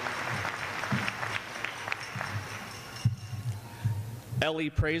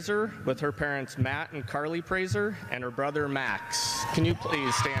 Ellie Praiser with her parents Matt and Carly Praiser and her brother Max. Can you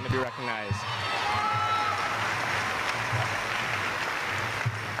please stand to be recognized?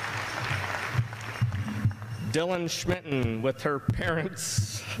 Dylan Schmitten with her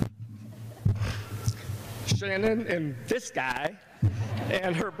parents Shannon and this guy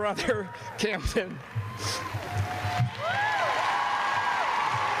and her brother Camden.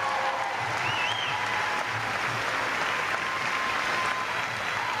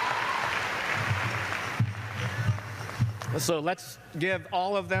 So let's give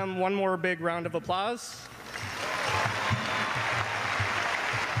all of them one more big round of applause.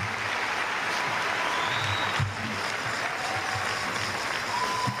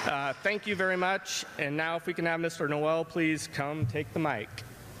 Thank you very much. And now if we can have Mr. Noel please come take the mic.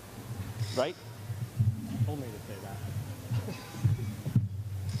 Right? Told me to say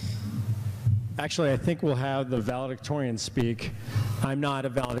Actually, I think we'll have the valedictorian speak. I'm not a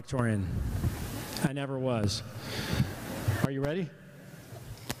valedictorian. I never was. Are you ready?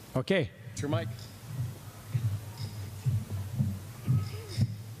 Okay, it's your mic.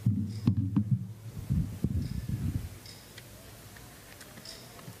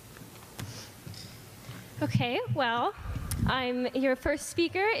 Okay, well, I'm your first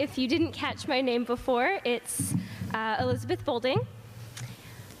speaker. If you didn't catch my name before, it's Elizabeth Bolding.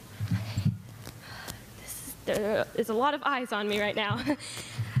 There is a lot of eyes on me right now.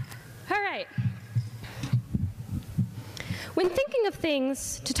 All right. When thinking of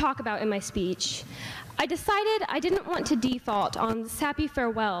things to talk about in my speech, I decided I didn't want to default on sappy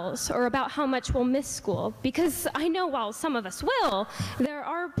farewells or about how much we'll miss school, because I know while some of us will, there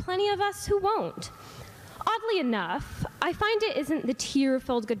are plenty of us who won't. Oddly enough, I find it isn't the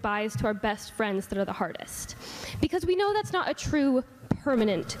tear-filled goodbyes to our best friends that are the hardest, because we know that's not a true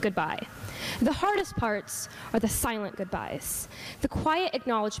permanent goodbye. The hardest parts are the silent goodbyes, the quiet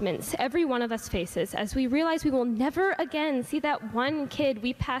acknowledgments every one of us faces as we realize we will never again see that one kid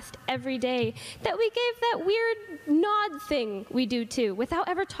we passed every day that we gave that weird nod thing we do to without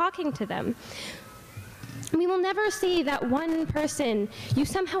ever talking to them. We will never see that one person you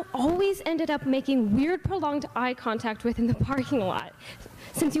somehow always ended up making weird prolonged eye contact with in the parking lot,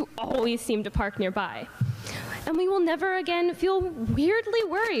 since you always seem to park nearby. And we will never again feel weirdly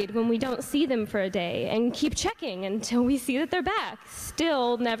worried when we don't see them for a day and keep checking until we see that they're back,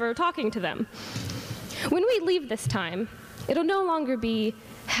 still never talking to them. When we leave this time, it'll no longer be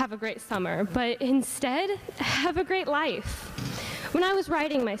have a great summer, but instead have a great life. When I was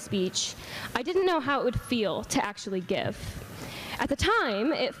writing my speech, I didn't know how it would feel to actually give. At the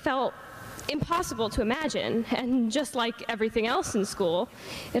time, it felt impossible to imagine, and just like everything else in school,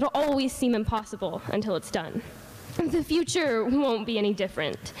 it'll always seem impossible until it's done. The future won't be any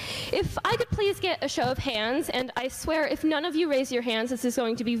different. If I could please get a show of hands, and I swear if none of you raise your hands, this is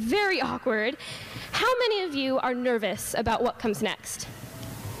going to be very awkward, how many of you are nervous about what comes next?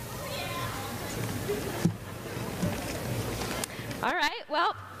 All right,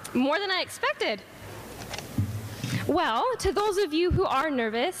 well, more than I expected. Well, to those of you who are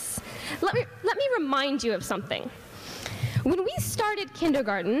nervous, let me remind you of something. When we started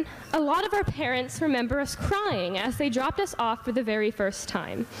kindergarten, a lot of our parents remember us crying as they dropped us off for the very first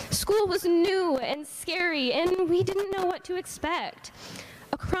time. School was new and scary, and we didn't know what to expect.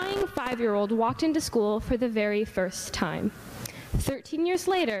 A crying 5-year-old walked into school for the very first time. 13 years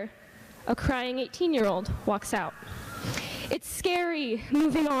later, a crying 18-year-old walks out. It's scary,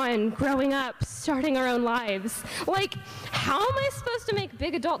 moving on, growing up, starting our own lives. Like, how am I supposed to make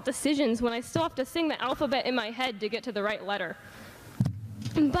big adult decisions when I still have to sing the alphabet in my head to get to the right letter?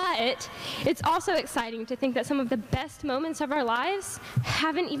 But it's also exciting to think that some of the best moments of our lives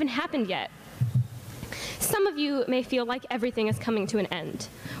haven't even happened yet. Some of you may feel like everything is coming to an end,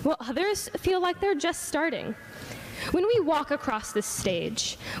 while others feel like they're just starting. When we walk across this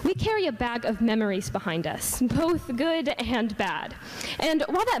stage, we carry a bag of memories behind us, both good and bad. And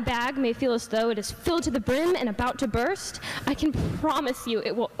while that bag may feel as though it is filled to the brim and about to burst, I can promise you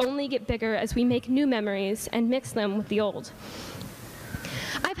it will only get bigger as we make new memories and mix them with the old.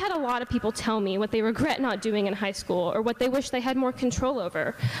 I've had a lot of people tell me what they regret not doing in high school or what they wish they had more control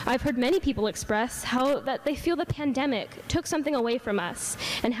over. I've heard many people express how that they feel the pandemic took something away from us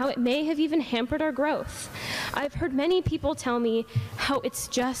and how it may have even hampered our growth. I've heard many people tell me how it's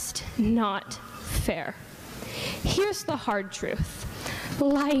just not fair. Here's the hard truth.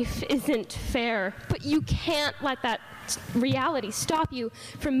 Life isn't fair, but you can't let that reality stop you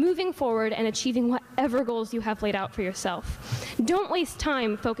from moving forward and achieving whatever goals you have laid out for yourself. Don't waste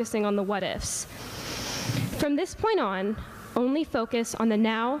time focusing on the what-ifs. From this point on, only focus on the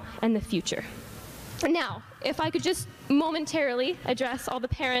now and the future. Now, if I could just momentarily address all the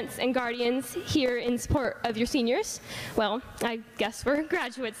parents and guardians here in support of your seniors. Well, I guess we're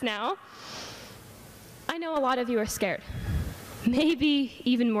graduates now. I know a lot of you are scared, maybe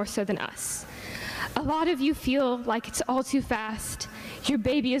even more so than us. A lot of you feel like it's all too fast, your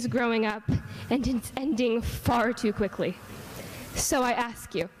baby is growing up, and it's ending far too quickly. So I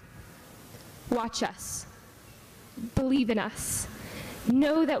ask you, watch us, believe in us,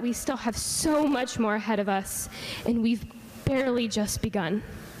 know that we still have so much more ahead of us, and we've barely just begun.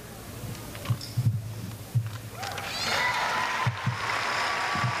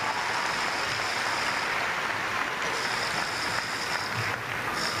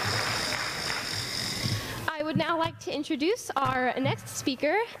 I would now like to introduce our next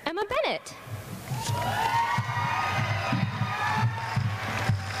speaker, Emma Bennett.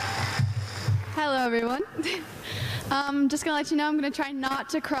 Hello, everyone. Just gonna let you know I'm gonna try not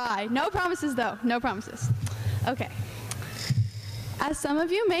to cry. No promises though, no promises. Okay. As some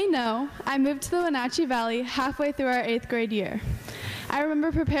of you may know, I moved to the Wenatchee Valley halfway through our 8th grade year. I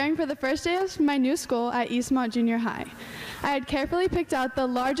remember preparing for the first day of my new school at Eastmont Junior High. I had carefully picked out the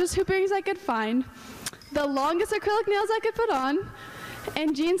largest hoop earrings I could find, the longest acrylic nails I could put on,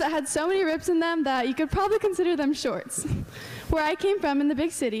 and jeans that had so many rips in them that you could probably consider them shorts. Where I came from in the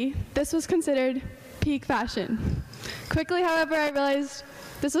big city, this was considered peak fashion. Quickly, however, I realized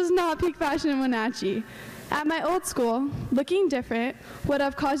this was not peak fashion in Wenatchee. At my old school, looking different would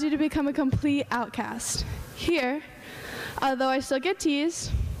have caused you to become a complete outcast. Here, although I still get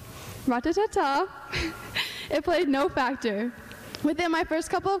teased, rat-a-ta-ta, it played no factor. Within my first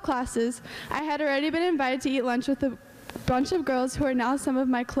couple of classes, I had already been invited to eat lunch with a bunch of girls who are now some of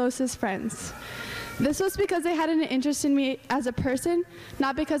my closest friends. This was because they had an interest in me as a person,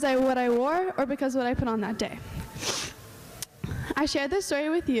 not because of what I wore or because of what I put on that day. I share this story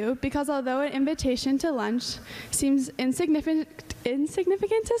with you because although an invitation to lunch seems insignificant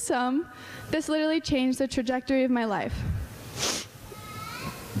to some, this literally changed the trajectory of my life.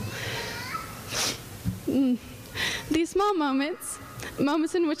 These small moments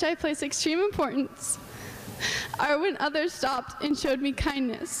in which I place extreme importance, are when others stopped and showed me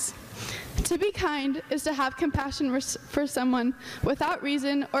kindness. To be kind is to have compassion for someone without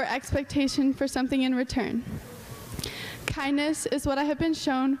reason or expectation for something in return. Kindness is what I have been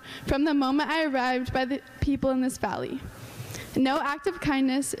shown from the moment I arrived by the people in this valley. No act of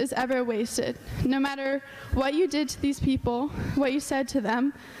kindness is ever wasted. No matter what you did to these people, what you said to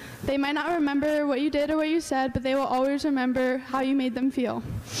them, they might not remember what you did or what you said, but they will always remember how you made them feel.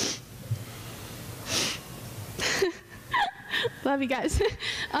 Love you guys.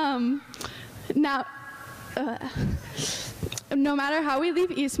 No matter how we leave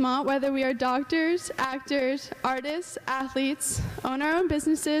Eastmont, whether we are doctors, actors, artists, athletes, own our own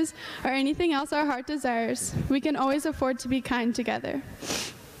businesses, or anything else our heart desires, we can always afford to be kind together.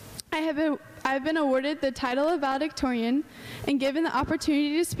 I've been awarded the title of valedictorian and given the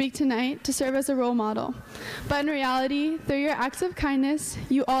opportunity to speak tonight to serve as a role model. But in reality, through your acts of kindness,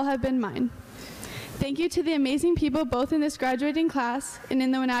 you all have been mine. Thank you to the amazing people both in this graduating class and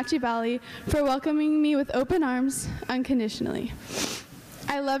in the Wenatchee Valley for welcoming me with open arms unconditionally.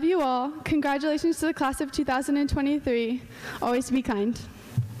 I love you all. Congratulations to the class of 2023. Always be kind.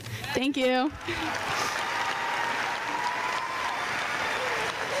 Thank you.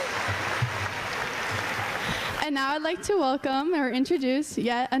 And now I'd like to welcome or introduce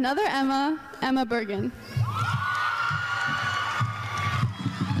yet another Emma Bergen.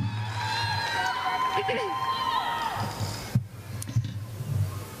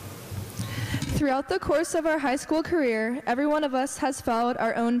 Throughout the course of our high school career, every one of us has followed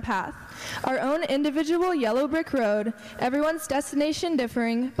our own path, our own individual yellow brick road, everyone's destination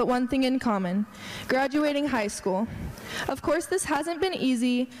differing, but one thing in common: graduating high school. Of course, this hasn't been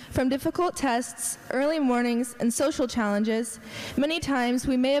easy. From difficult tests, early mornings, and social challenges, many times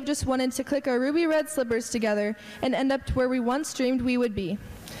we may have just wanted to click our ruby red slippers together and end up where we once dreamed we would be.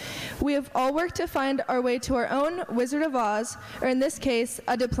 We have all worked to find our way to our own Wizard of Oz, or in this case,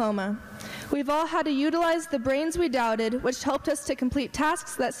 a diploma. We've all had to utilize the brains we doubted, which helped us to complete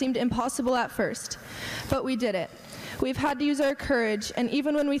tasks that seemed impossible at first. But we did it. We've had to use our courage, and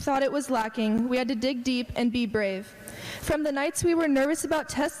even when we thought it was lacking, we had to dig deep and be brave. From the nights we were nervous about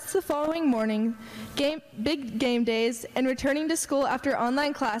tests the following morning, big game days, and returning to school after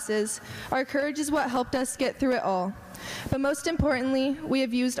online classes, our courage is what helped us get through it all. But most importantly, we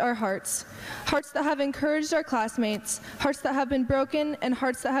have used our hearts. Hearts that have encouraged our classmates, hearts that have been broken, and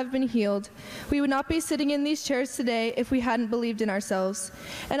hearts that have been healed. We would not be sitting in these chairs today if we hadn't believed in ourselves.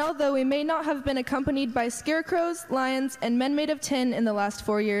 And although we may not have been accompanied by scarecrows, lions, and men made of tin in the last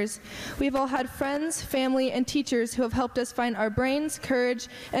 4 years, we've all had friends, family, and teachers who have helped us find our brains, courage,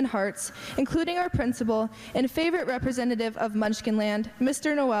 and hearts, including our principal and favorite representative of Munchkinland,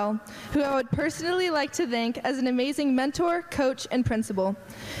 Mr. Noel, who I would personally like to thank as an amazing mentor, coach, and principal.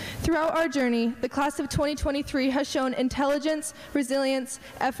 Throughout our journey, the class of 2023 has shown intelligence, resilience,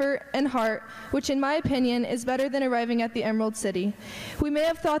 effort, and heart, which in my opinion is better than arriving at the Emerald City. We may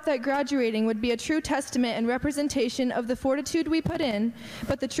have thought that graduating would be a true testament and representation of the fortitude we put in,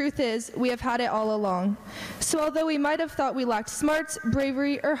 but the truth is, we have had it all along. So although we might have thought we lacked smarts,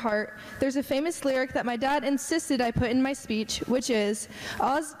 bravery, or heart, there's a famous lyric that my dad insisted I put in my speech, which is,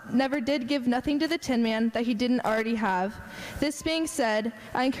 Oz never did give nothing to the Tin Man that he didn't already have. This being said,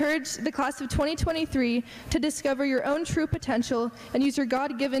 I encourage the class of 2023 to discover your own true potential and use your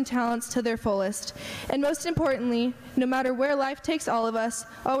God-given talents to their fullest. And most importantly, no matter where life takes all of us,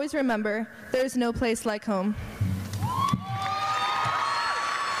 always remember, there is no place like home.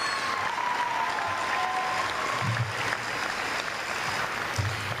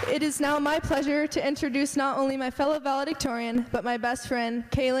 It is now my pleasure to introduce not only my fellow valedictorian, but my best friend,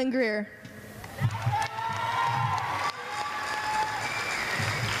 Kaylin Greer.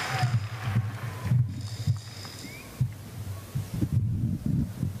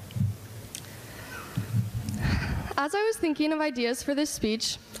 As I was thinking of ideas for this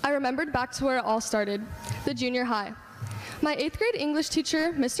speech, I remembered back to where it all started, the junior high. My 8th grade English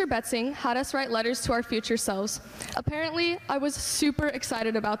teacher, Mr. Betzing, had us write letters to our future selves. Apparently, I was super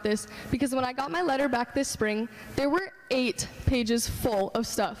excited about this because when I got my letter back this spring, there were 8 pages full of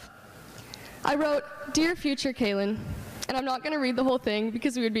stuff. I wrote, "Dear future Kaylin," and I'm not going to read the whole thing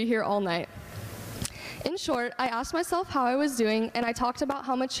because we would be here all night. In short, I asked myself how I was doing, and I talked about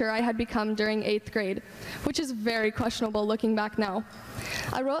how mature I had become during 8th grade, which is very questionable looking back now.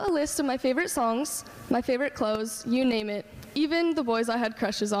 I wrote a list of my favorite songs, my favorite clothes, you name it, even the boys I had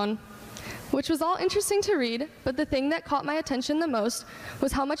crushes on, which was all interesting to read, but the thing that caught my attention the most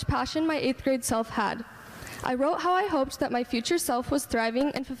was how much passion my 8th grade self had. I wrote how I hoped that my future self was thriving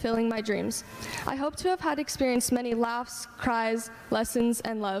and fulfilling my dreams. I hoped to have had experienced many laughs, cries, lessons,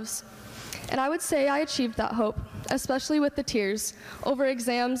 and loves. And I would say I achieved that hope, especially with the tears, over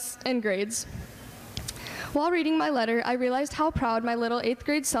exams and grades. While reading my letter, I realized how proud my little 8th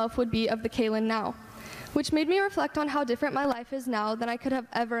grade self would be of the Kaylin now, which made me reflect on how different my life is now than I could have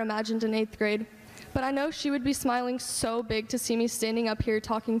ever imagined in 8th grade. But I know she would be smiling so big to see me standing up here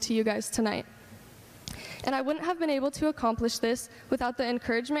talking to you guys tonight. And I wouldn't have been able to accomplish this without the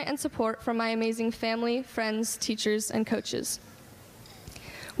encouragement and support from my amazing family, friends, teachers, and coaches.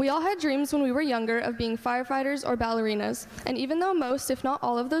 We all had dreams when we were younger of being firefighters or ballerinas, and even though most, if not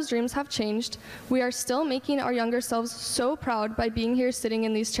all of those dreams have changed, we are still making our younger selves so proud by being here sitting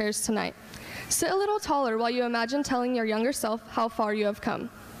in these chairs tonight. Sit a little taller while you imagine telling your younger self how far you have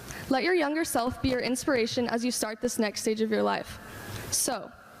come. Let your younger self be your inspiration as you start this next stage of your life. So,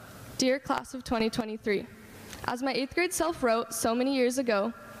 dear class of 2023, as my 8th grade self wrote so many years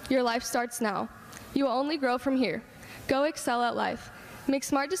ago, your life starts now. You will only grow from here. Go excel at life. Make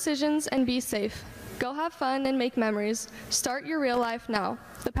smart decisions and be safe. Go have fun and make memories. Start your real life now.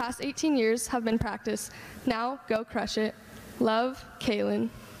 The past 18 years have been practice. Now, go crush it. Love, Kaylin.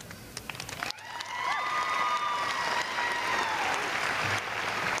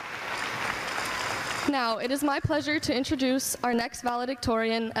 Now, it is my pleasure to introduce our next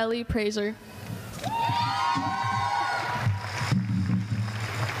valedictorian, Ellie Praiser.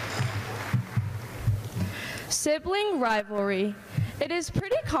 Sibling rivalry. It is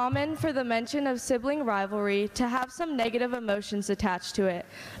pretty common for the mention of sibling rivalry to have some negative emotions attached to it,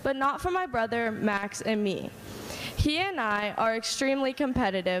 but not for my brother, Max, and me. He and I are extremely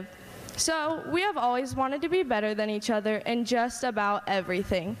competitive, so we have always wanted to be better than each other in just about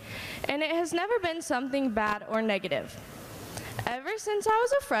everything, and it has never been something bad or negative. Ever since I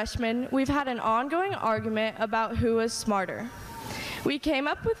was a freshman, we've had an ongoing argument about who was smarter. We came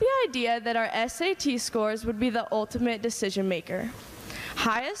up with the idea that our SAT scores would be the ultimate decision maker.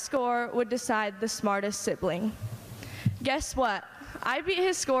 Highest score would decide the smartest sibling. Guess what? I beat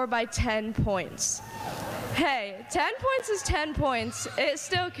his score by 10 points. Hey, 10 points is 10 points. It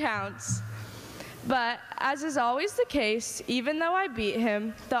still counts. But as is always the case, even though I beat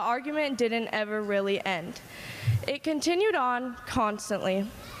him, the argument didn't ever really end. It continued on constantly.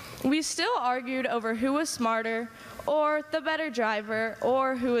 We still argued over who was smarter, or the better driver,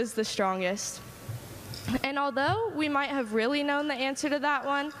 or who was the strongest. And although we might have really known the answer to that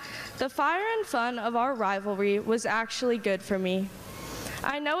one, the fire and fun of our rivalry was actually good for me.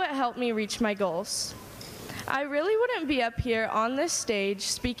 I know it helped me reach my goals. I really wouldn't be up here on this stage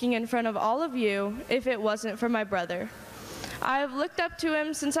speaking in front of all of you if it wasn't for my brother. I have looked up to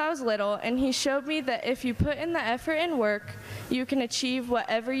him since I was little, and he showed me that if you put in the effort and work, you can achieve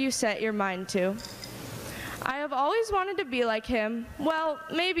whatever you set your mind to. I have always wanted to be like him, well,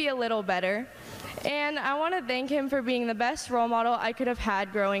 maybe a little better, and I want to thank him for being the best role model I could have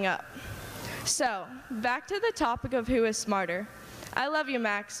had growing up. So, back to the topic of who is smarter. I love you,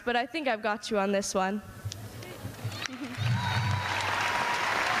 Max, but I think I've got you on this one.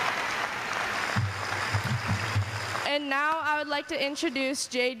 And now I would like to introduce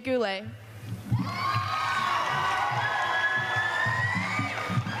Jade Goulet.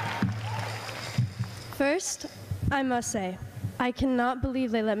 First, I must say, I cannot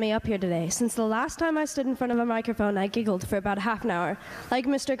believe they let me up here today, since the last time I stood in front of a microphone, I giggled for about half an hour. Like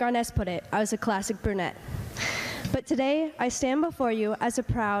Mr. Garness put it, I was a classic brunette. But today, I stand before you as a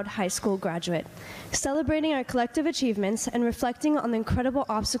proud high school graduate, celebrating our collective achievements and reflecting on the incredible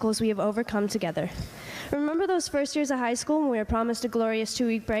obstacles we have overcome together. Remember those first years of high school when we were promised a glorious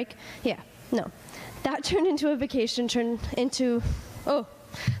 2-week break? Yeah, no. That turned into a vacation, turned into, oh,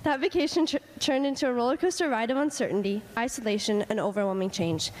 That vacation turned into a roller coaster ride of uncertainty, isolation, and overwhelming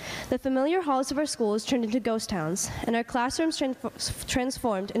change. The familiar halls of our schools turned into ghost towns, and our classrooms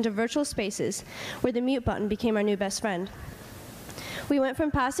transformed into virtual spaces where the mute button became our new best friend. We went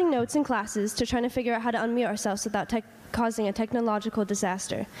from passing notes in classes to trying to figure out how to unmute ourselves without causing a technological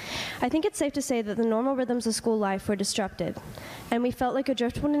disaster. I think it's safe to say that the normal rhythms of school life were disrupted, and we felt like a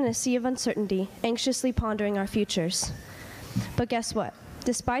driftwood in a sea of uncertainty, anxiously pondering our futures. But guess what?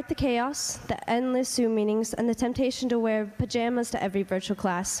 Despite the chaos, the endless Zoom meetings, and the temptation to wear pajamas to every virtual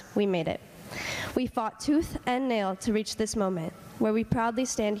class, we made it. We fought tooth and nail to reach this moment, where we proudly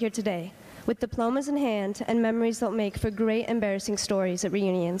stand here today, with diplomas in hand and memories that make for great embarrassing stories at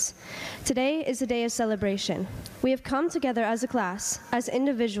reunions. Today is a day of celebration. We have come together as a class, as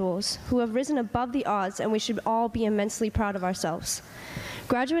individuals who have risen above the odds, and we should all be immensely proud of ourselves.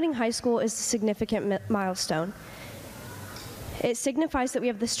 Graduating high school is a significant milestone. It signifies that we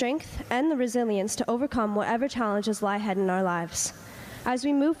have the strength and the resilience to overcome whatever challenges lie ahead in our lives. As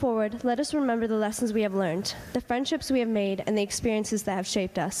we move forward, let us remember the lessons we have learned, the friendships we have made, and the experiences that have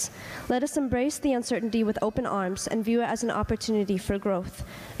shaped us. Let us embrace the uncertainty with open arms and view it as an opportunity for growth.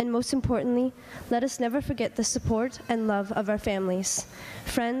 And most importantly, let us never forget the support and love of our families,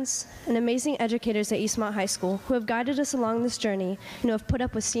 friends, and amazing educators at Eastmont High School who have guided us along this journey and who have put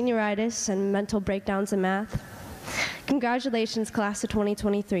up with senioritis and mental breakdowns in math. Congratulations, class of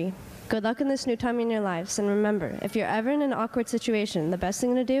 2023. Good luck in this new time in your lives, and remember, if you're ever in an awkward situation, the best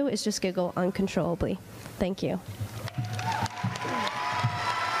thing to do is just giggle uncontrollably. Thank you.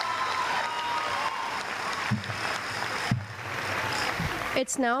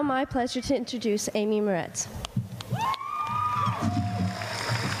 It's now my pleasure to introduce Amy Moretz.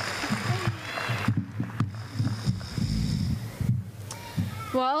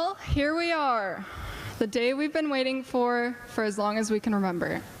 Well, here we are, the day we've been waiting for as long as we can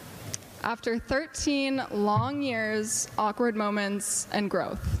remember. After 13 long years, awkward moments, and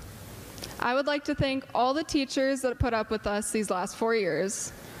growth. I would like to thank all the teachers that put up with us these last 4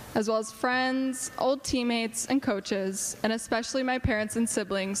 years, as well as friends, old teammates, and coaches, and especially my parents and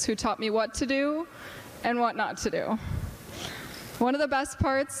siblings who taught me what to do and what not to do. One of the best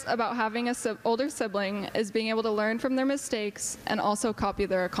parts about having an older sibling is being able to learn from their mistakes and also copy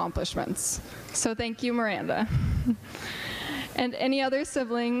their accomplishments. So thank you, Miranda. And any other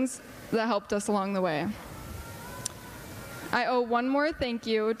siblings that helped us along the way. I owe one more thank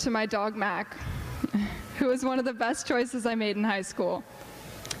you to my dog, Mac, who was one of the best choices I made in high school.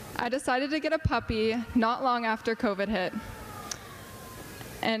 I decided to get a puppy not long after COVID hit,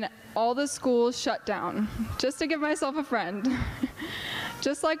 and all the schools shut down, just to give myself a friend.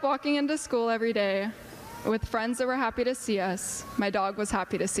 Just like walking into school every day with friends that were happy to see us, my dog was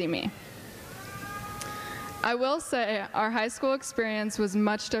happy to see me. I will say our high school experience was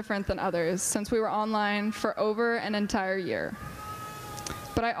much different than others since we were online for over an entire year.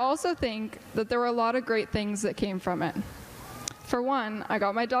 But I also think that there were a lot of great things that came from it. For one, I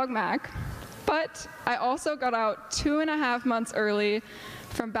got my dog Mac, but I also got out 2.5 months early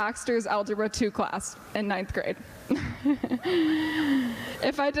from Baxter's Algebra 2 class in 9th grade.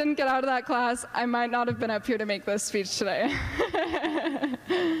 If I didn't get out of that class, I might not have been up here to make this speech today.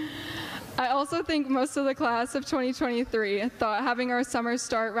 I also think most of the class of 2023 thought having our summer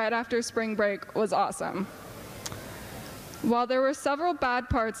start right after spring break was awesome. While there were several bad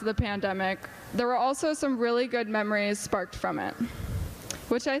parts of the pandemic, there were also some really good memories sparked from it,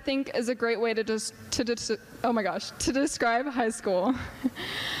 which I think is a great way to describe high school.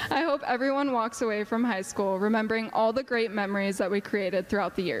 I hope everyone walks away from high school remembering all the great memories that we created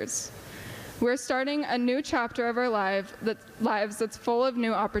throughout the years. We're starting a new chapter of our lives that's full of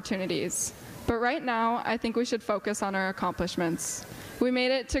new opportunities. But right now, I think we should focus on our accomplishments. We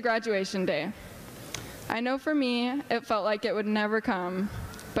made it to graduation day. I know for me, it felt like it would never come,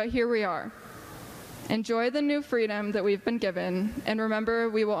 but here we are. Enjoy the new freedom that we've been given, and remember,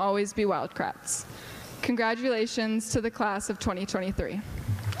 we will always be Wildcats. Congratulations to the class of 2023.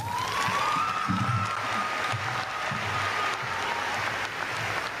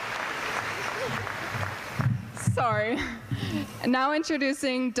 Sorry. Now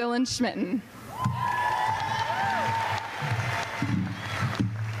introducing Dylan Schmitten.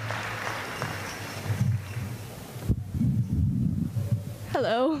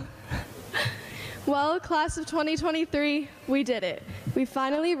 Hello. Well, class of 2023, we did it. We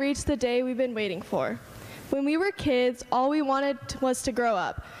finally reached the day we've been waiting for. When we were kids, all we wanted was to grow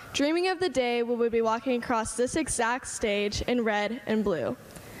up, dreaming of the day when we'd be walking across this exact stage in red and blue.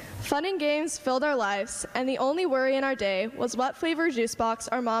 Fun and games filled our lives, and the only worry in our day was what flavor juice box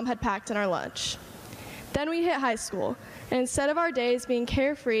our mom had packed in our lunch. Then we hit high school, And instead of our days being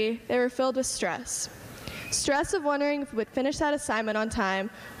carefree, they were filled with stress. Stress of wondering if we would finish that assignment on time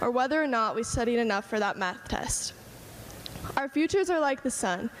or whether or not we studied enough for that math test. Our futures are like the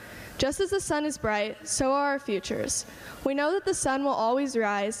sun. Just as the sun is bright, so are our futures. We know that the sun will always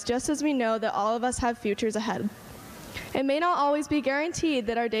rise, just as we know that all of us have futures ahead. It may not always be guaranteed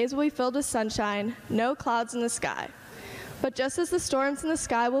that our days will be filled with sunshine, no clouds in the sky. But just as the storms in the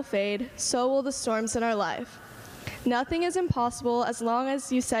sky will fade, so will the storms in our life. Nothing is impossible as long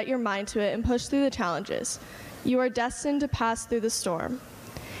as you set your mind to it and push through the challenges. You are destined to pass through the storm.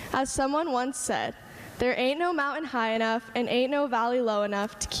 As someone once said, there ain't no mountain high enough and ain't no valley low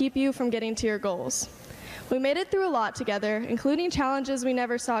enough to keep you from getting to your goals. We made it through a lot together, including challenges we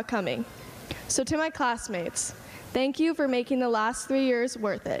never saw coming. So to my classmates, thank you for making the last 3 years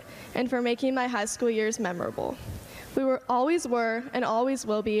worth it and for making my high school years memorable. We always were and always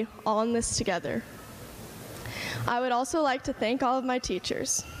will be all in this together. I would also like to thank all of my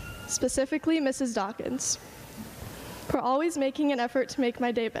teachers, specifically Mrs. Dawkins, for always making an effort to make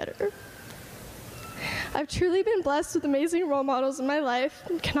my day better. I've truly been blessed with amazing role models in my life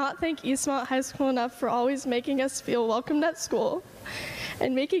and cannot thank Eastmont High School enough for always making us feel welcomed at school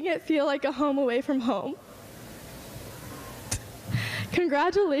and making it feel like a home away from home.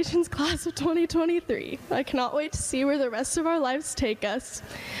 Congratulations, class of 2023. I cannot wait to see where the rest of our lives take us.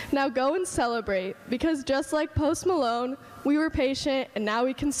 Now go and celebrate, because just like Post Malone, we were patient and now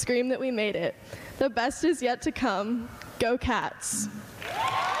we can scream that we made it. The best is yet to come. Go Cats.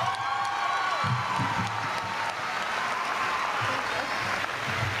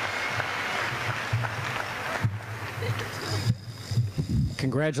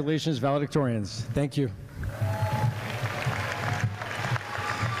 Congratulations, valedictorians. Thank you.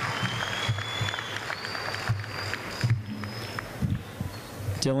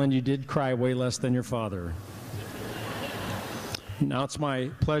 Dylan, you did cry way less than your father. Now it's my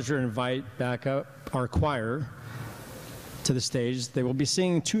pleasure to invite back up our choir to the stage. They will be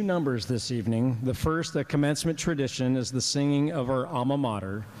singing 2 numbers this evening. The first, a commencement tradition, is the singing of our alma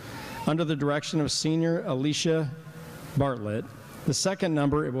mater under the direction of senior Alicia Bartlett. The second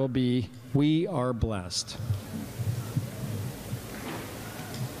number, it will be We Are Blessed.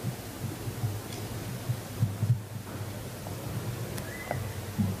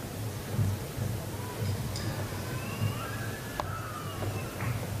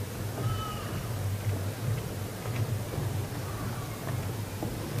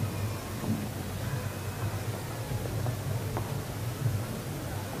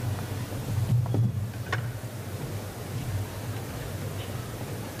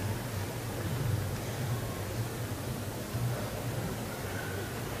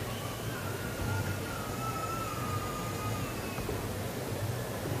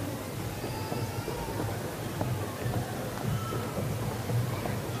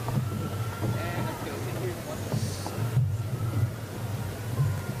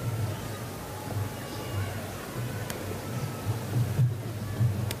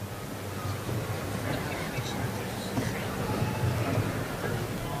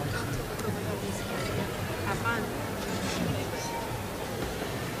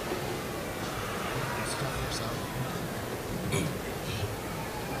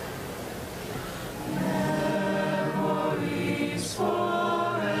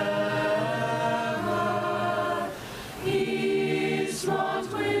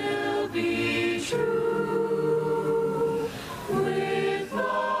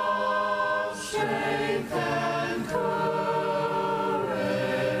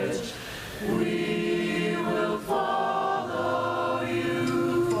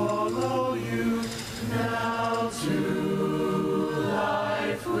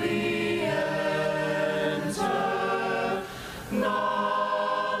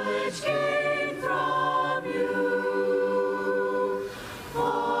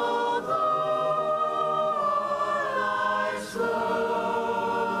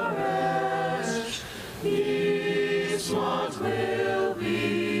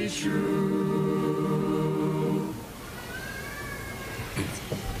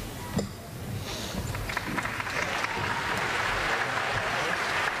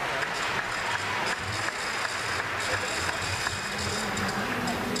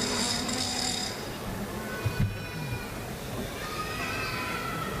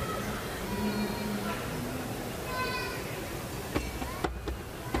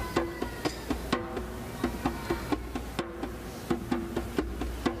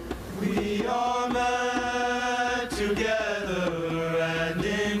 We are met together, and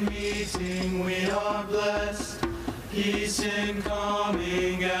in meeting we are blessed. Peace in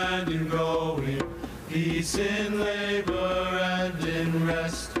coming and in going, peace in labor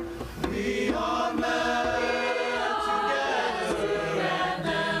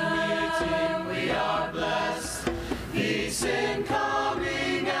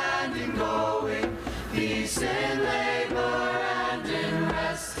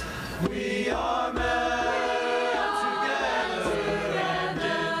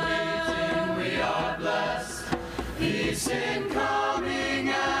peace in coming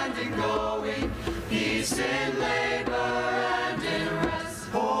and in going, peace in labor and in rest.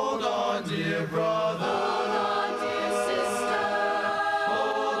 Hold on, dear brother. Hold on, dear sister.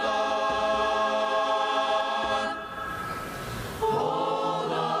 Hold on.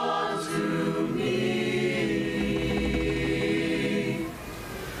 Hold on to me.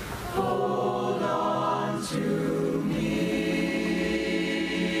 Hold on to me.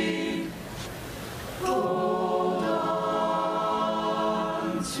 Hold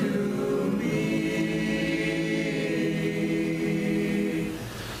on to me.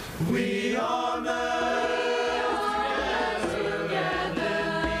 We are meant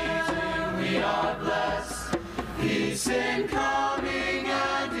together, meeting, we are blessed. Peace in coming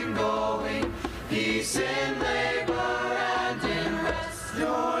and in going, peace in labor and in rest.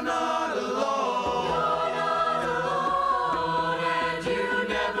 You're not alone. You're not alone, and you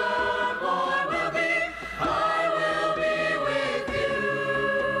never more will be. I will be with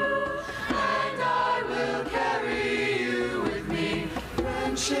you, and I will carry you with me.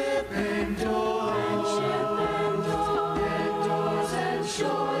 Friendship endures, endures, and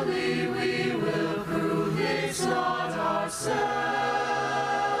surely we will prove it's not ourselves,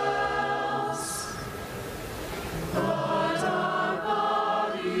 but our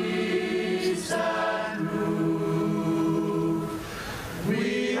bodies that move.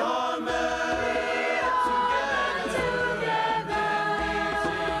 We are meant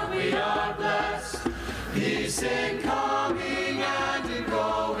together, we are blessed. Peace in coming and in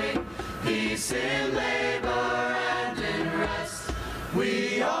going, peace in labor and in rest.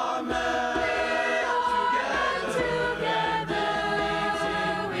 We are meant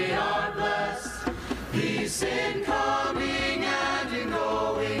together, we are blessed. Peace in coming and in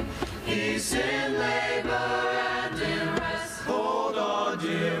going, peace in labor and in rest. Hold on,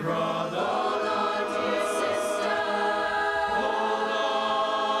 dear brother. Hold on, dear sister. Hold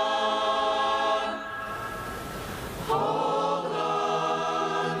on. Hold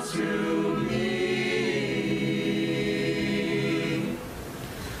on to me.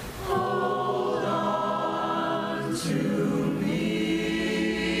 Hold on to me.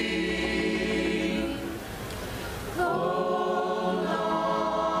 Hold on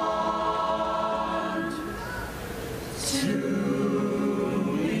to me.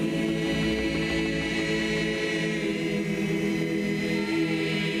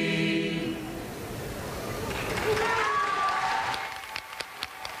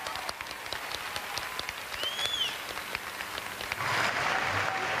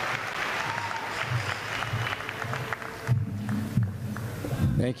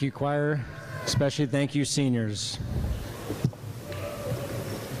 Thank you, choir. Especially thank you, seniors.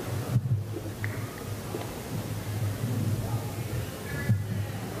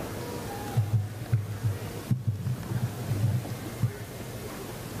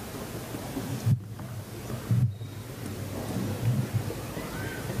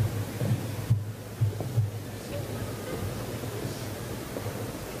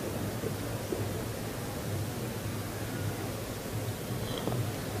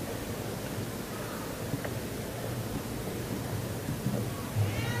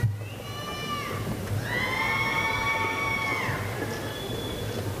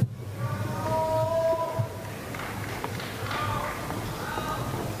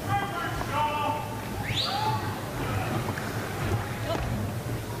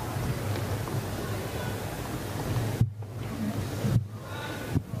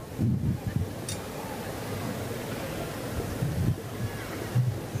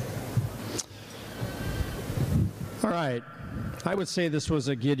 All right. I would say this was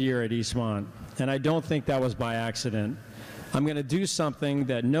a good year at Eastmont, and I don't think that was by accident. I'm going to do something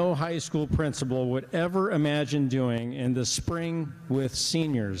that no high school principal would ever imagine doing in the spring with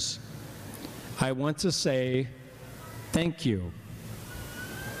seniors. I want to say thank you.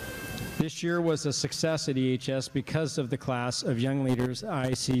 This year was a success at EHS because of the class of young leaders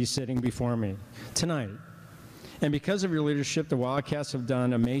I see sitting before me tonight. And because of your leadership, the Wildcats have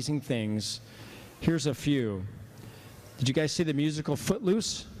done amazing things. Here's a few. Did you guys see the musical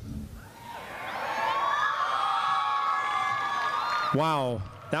Footloose? Wow,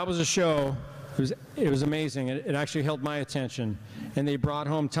 that was a show. It was amazing. It actually held my attention. And they brought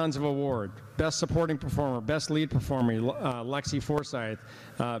home tons of awards. Best Supporting Performer, Best Lead Performer, Lexi Forsyth,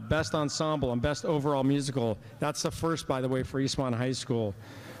 Best Ensemble, and Best Overall Musical. That's the first, by the way, for Eastmont High School.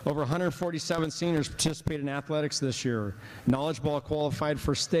 Over 147 seniors participated in athletics this year. Knowledge Ball qualified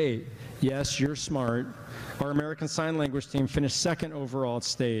for state. Yes, you're smart. Our American Sign Language team finished second overall at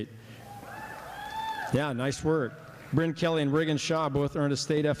state. Yeah, nice work. Bryn Kelly and Regan Shaw both earned a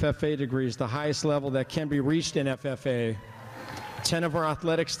state FFA degrees, the highest level that can be reached in FFA. 10 of our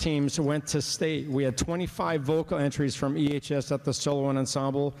athletics teams went to state. We had 25 vocal entries from EHS at the solo and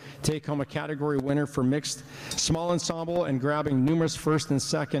ensemble, take home a category winner for mixed small ensemble, and grabbing numerous first and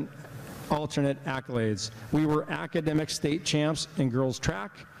second alternate accolades. We were academic state champs in girls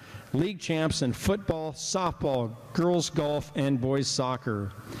track, league champs in football, softball, girls golf, and boys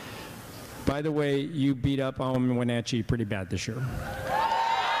soccer. By the way, you beat up Wenatchee pretty bad this year.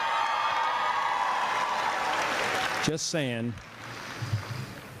 Just saying.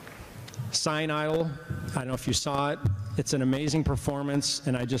 Sign Idol, I don't know if you saw it. It's an amazing performance,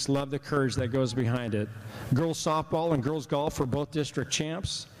 and I just love the courage that goes behind it. Girls softball and girls golf were both district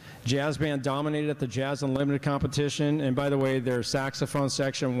champs. Jazz band dominated at the Jazz Unlimited competition, and by the way, their saxophone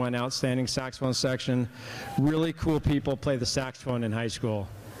section won outstanding saxophone section. Really cool people play the saxophone in high school.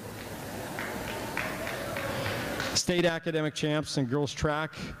 State academic champs in girls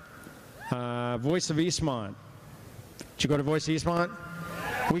track. Voice of Eastmont. Did you go to Voice of Eastmont?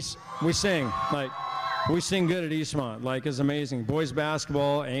 We sing, we sing good at Eastmont, it's amazing. Boys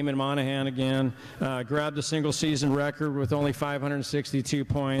basketball, Eamon Monahan again, grabbed a single season record with only 562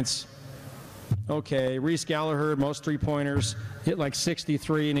 points. Okay, Reese Gallagher, most three-pointers, hit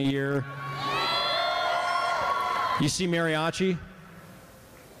 63 in a year. You see Mariachi?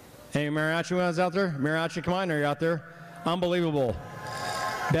 Hey, Mariachi ones out there? Mariachi, come on, are you out there? Unbelievable.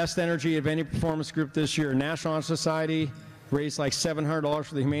 Best energy of any performance group this year. National Honor Society raised $700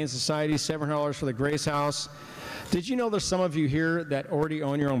 for the Humane Society, $700 for the Grace House. Did you know there's some of you here that already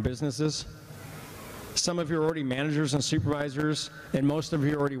own your own businesses? Some of you are already managers and supervisors, and most of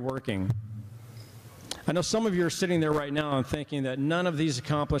you are already working. I know some of you are sitting there right now and thinking that none of these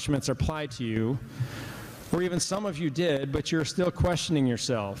accomplishments apply to you, or even some of you did, but you're still questioning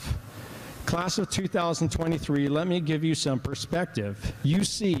yourself. Class of 2023, let me give you some perspective. You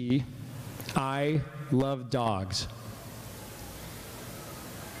see, I love dogs.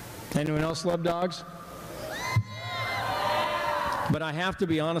 Anyone else love dogs? But I have to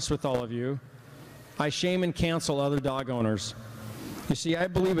be honest with all of you. I shame and cancel other dog owners. You see, I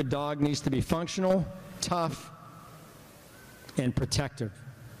believe a dog needs to be functional, tough, and protective.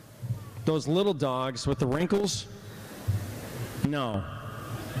 Those little dogs with the wrinkles, no.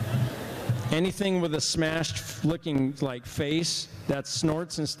 Anything with a smashed looking face that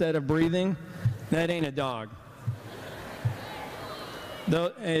snorts instead of breathing, that ain't a dog.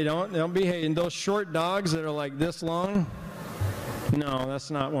 Hey, don't be hating. Those short dogs that are this long, no,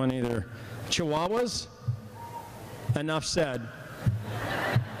 that's not one either. Chihuahuas, enough said.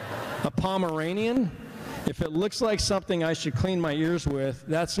 A Pomeranian, if it looks like something I should clean my ears with,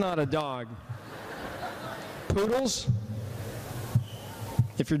 that's not a dog. Poodles,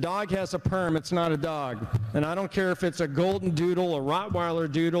 if your dog has a perm, it's not a dog. And I don't care if it's a golden doodle, a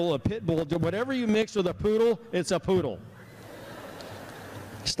Rottweiler doodle, a pit bull, whatever you mix with a poodle, it's a poodle.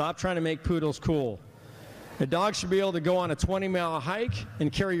 Stop trying to make poodles cool. A dog should be able to go on a 20-mile hike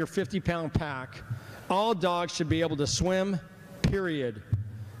and carry your 50-pound pack. All dogs should be able to swim, period.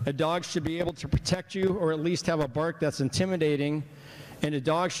 A dog should be able to protect you, or at least have a bark that's intimidating. And a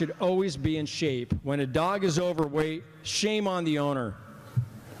dog should always be in shape. When a dog is overweight, shame on the owner.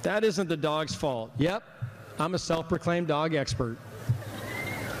 That isn't the dog's fault. Yep, I'm a self-proclaimed dog expert.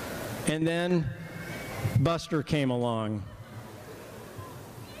 And then Buster came along.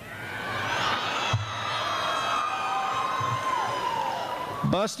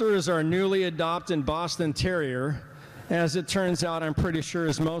 Buster is our newly adopted Boston Terrier. As it turns out, I'm pretty sure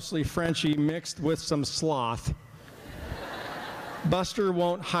is mostly Frenchie mixed with some sloth. Buster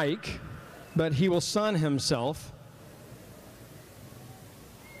won't hike, but he will sun himself.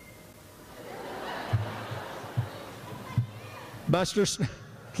 Buster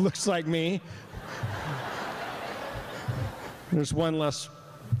looks like me. There's one less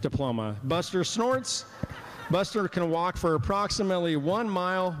diploma. Buster snorts. Buster can walk for approximately 1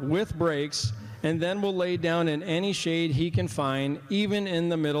 mile with breaks, and then will lay down in any shade he can find, even in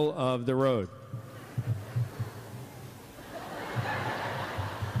the middle of the road.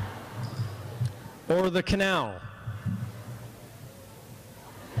 Or the canal.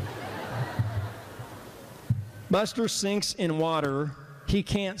 Buster sinks in water. He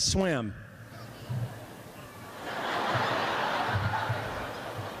can't swim.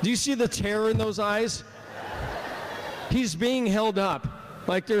 Do you see the terror in those eyes? He's being held up,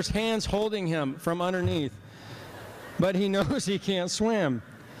 like there's hands holding him from underneath. But he knows he can't swim.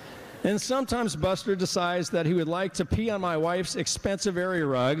 And sometimes Buster decides that he would like to pee on my wife's expensive area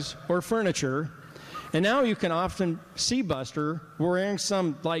rugs or furniture. And now you can often see Buster wearing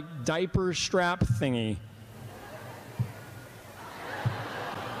some diaper strap thingy.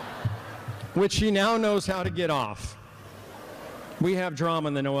 which he now knows how to get off. We have drama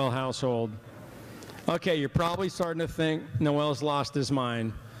in the Noel household. Okay, you're probably starting to think Noel's lost his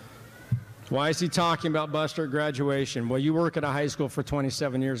mind. Why is he talking about Buster at graduation? Well, you work at a high school for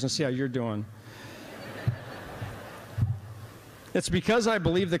 27 years and see how you're doing. It's because I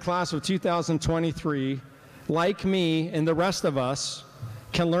believe the class of 2023, like me and the rest of us,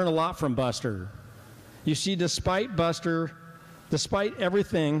 can learn a lot from Buster. You see, despite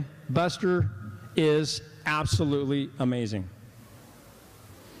everything, Buster is absolutely amazing.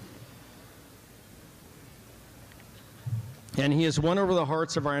 And he has won over the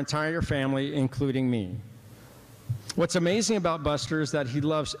hearts of our entire family, including me. What's amazing about Buster is that he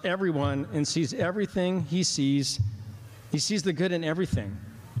loves everyone and sees everything he sees. He sees the good in everything.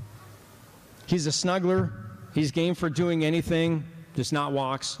 He's a snuggler. He's game for doing anything, just not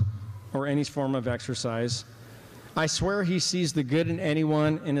walks or any form of exercise. I swear he sees the good in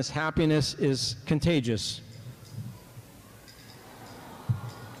anyone, and his happiness is contagious.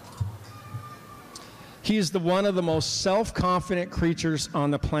 He is one of the most self-confident creatures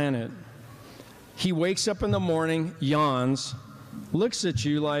on the planet. He wakes up in the morning, yawns, looks at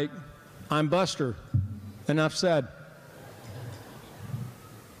you like, I'm Buster. Enough said.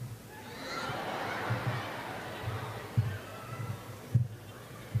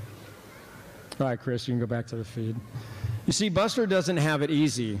 All right, Chris, you can go back to the feed. You see, Buster doesn't have it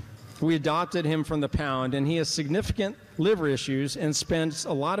easy. We adopted him from the pound, and he has significant liver issues and spends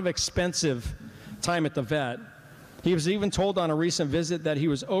a lot of expensive time at the vet. He was even told on a recent visit that he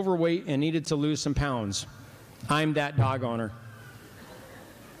was overweight and needed to lose some pounds. I'm that dog owner.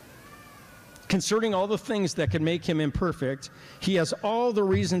 Concerning all the things that could make him imperfect, he has all the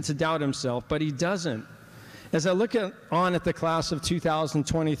reason to doubt himself, but he doesn't. As I look on at the class of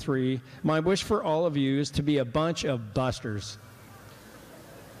 2023, my wish for all of you is to be a bunch of Busters.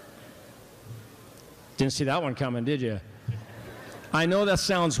 Didn't see that one coming, did you? I know that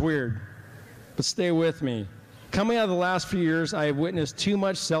sounds weird, but stay with me. Coming out of the last few years, I have witnessed too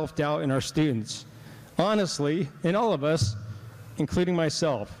much self-doubt in our students. Honestly, in all of us, including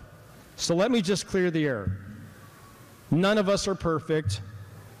myself. So let me just clear the air. None of us are perfect.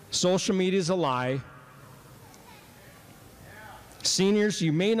 Social media is a lie. Seniors,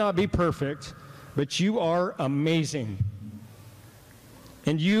 you may not be perfect, but you are amazing.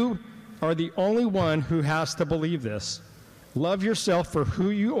 And you are the only one who has to believe this. Love yourself for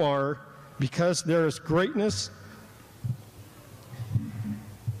who you are, because there is greatness.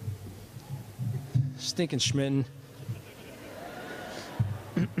 Stinking Schmitten.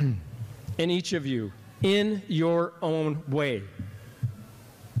 In each of you, in your own way.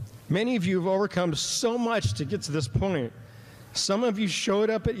 Many of you have overcome so much to get to this point. Some of you showed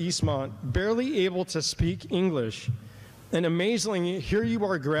up at Eastmont barely able to speak English. And amazingly, here you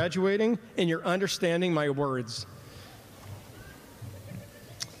are graduating and you're understanding my words.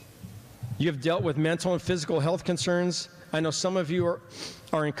 You have dealt with mental and physical health concerns. I know some of you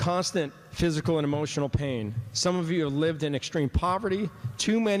are in constant physical and emotional pain. Some of you have lived in extreme poverty.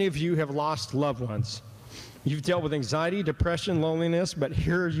 Too many of you have lost loved ones. You've dealt with anxiety, depression, loneliness, but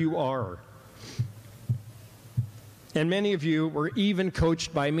here you are. And many of you were even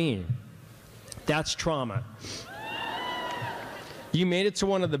coached by me. That's trauma. You made it to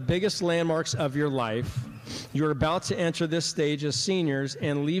one of the biggest landmarks of your life. You're about to enter this stage as seniors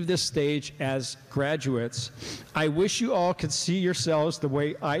and leave this stage as graduates. I wish you all could see yourselves the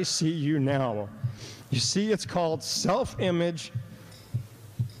way I see you now. You see, it's called self-image,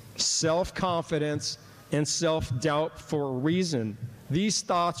 self-confidence, and self-doubt for a reason. These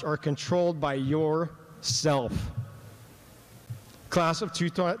thoughts are controlled by yourself. Class of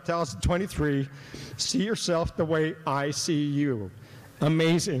 2023, see yourself the way I see you.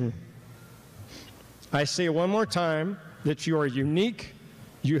 Amazing. I say one more time that you are unique,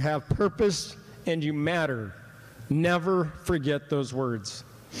 you have purpose, and you matter. Never forget those words.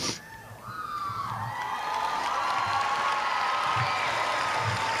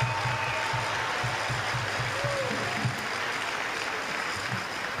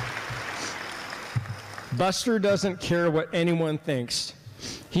 Buster doesn't care what anyone thinks.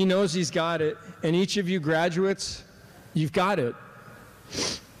 He knows he's got it, and each of you graduates, you've got it.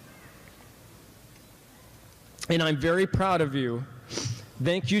 And I'm very proud of you.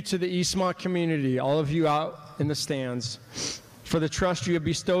 Thank you to the Eastmont community, all of you out in the stands, for the trust you have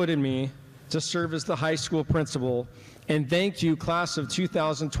bestowed in me to serve as the high school principal. And thank you, class of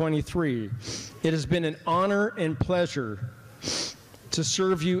 2023. It has been an honor and pleasure to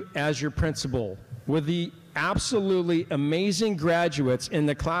serve you as your principal. With the absolutely amazing graduates in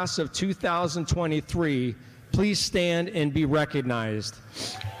the class of 2023, please stand and be recognized.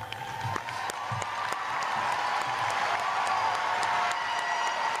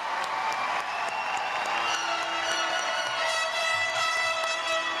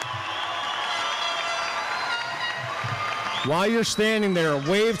 While you're standing there,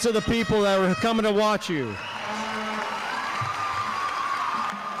 wave to the people that are coming to watch you.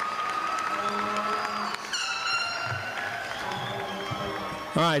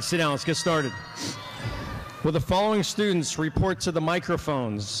 All right, sit down. Let's get started. Will the following students report to the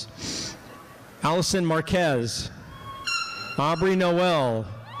microphones? Allison Marquez, Aubrey Noel,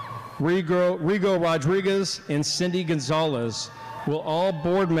 Rigo Rodriguez, and Cindy Gonzalez. Will all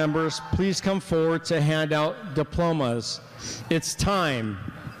board members please come forward to hand out diplomas? It's time.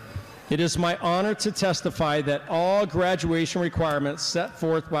 It is my honor to testify that all graduation requirements set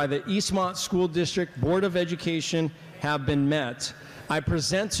forth by the Eastmont School District Board of Education have been met. I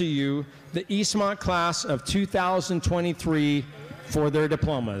present to you the Eastmont Class of 2023 for their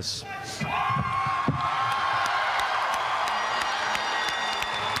diplomas.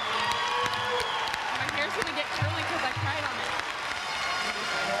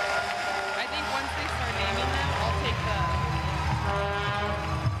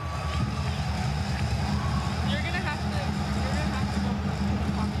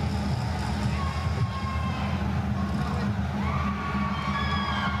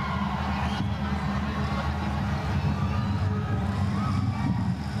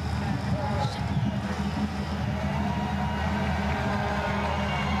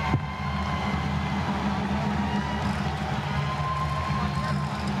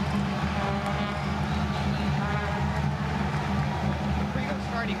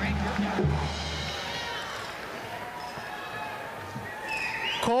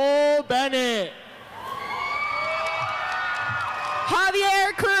 Cole Bennett.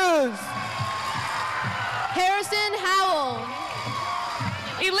 Javier Cruz. Harrison Howell.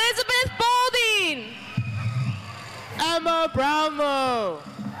 Elizabeth Boulding. Emma Brownlow.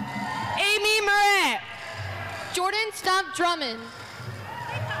 Amy Moret. Jordan Stump Drummond.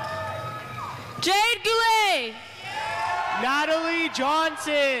 Jade Goulet. Natalie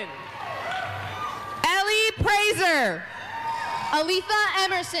Johnson. Ellie Praiser. Aletha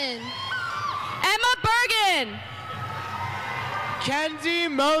Emerson. Emma Bergen. Kenzie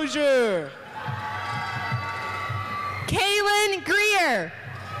Mosier. Kaylin Greer.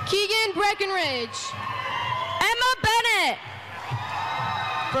 Keegan Breckenridge. Emma Bennett.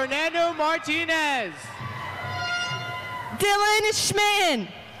 Fernando Martinez. Dylan Schmitten.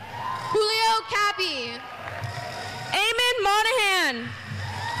 Julio Cappy. Eamon Monahan.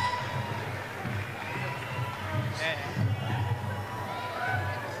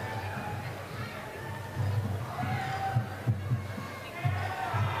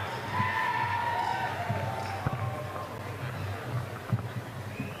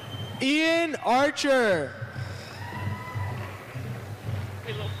 Ian Archer. A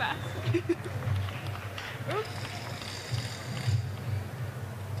little fast. Oops.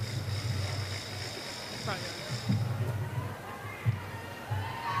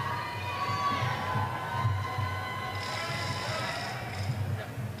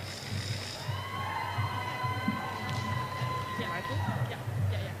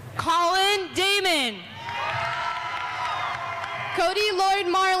 Colin Damon. Cody Lloyd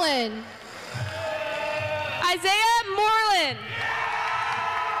Marlin. Isaiah Moreland.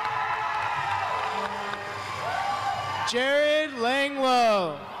 Jared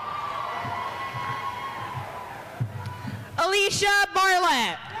Langlow. Alicia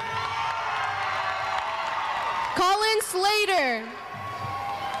Barlett. Colin Slater.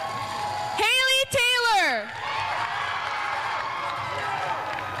 Haley Taylor.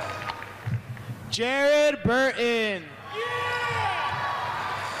 Jared Burton.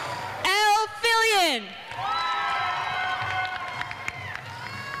 Elle Fillion.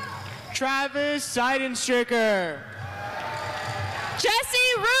 Travis Seidenstricker.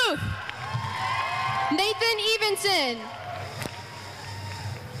 Jesse Ruth. Nathan Evenson.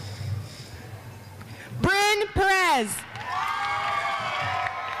 Bryn Perez.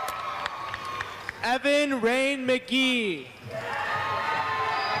 Evan Rain McGee.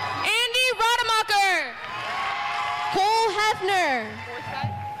 Andy Rademacher. Cole Hefner.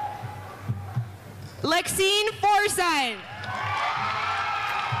 Lexine Forsyth.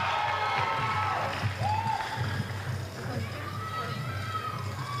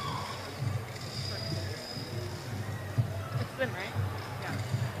 It's them, right? Yeah.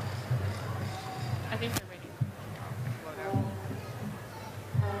 I think they're ready.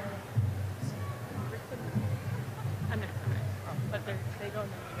 I'm next. Oh, but they go now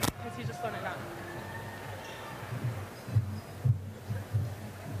because he just thrown it down.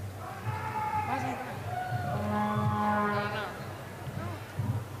 Why is he going?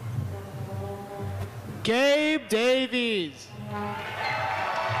 Gabe Davies.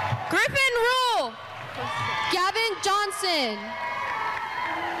 Griffin Rule. Gavin Johnson.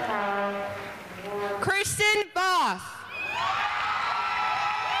 Kristen Voss.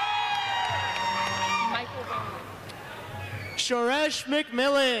 Shoresh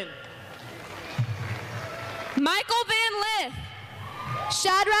McMillan. Michael Van Lith.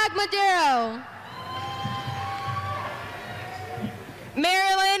 Shadrach Madero.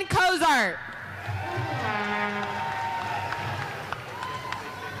 Marilyn Cozart.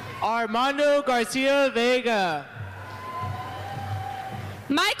 Armando Garcia Vega.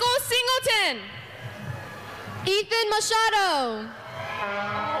 Michael Singleton. Ethan Machado.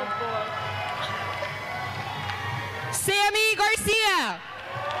 Sammy Garcia.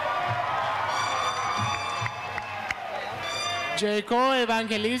 Jaco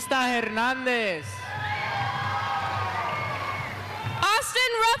Evangelista Hernandez.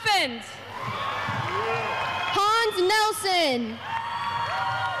 Austin Ruffins. Hans Nelson.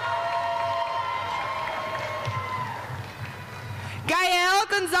 Gael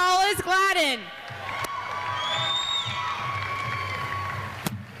Gonzalez Gladden.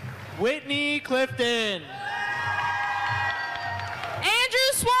 Whitney Clifton.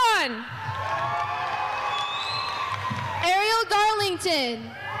 Andrew Swan. Ariel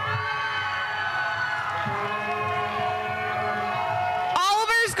Darlington.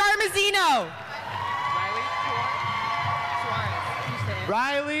 Oliver Scarmazino.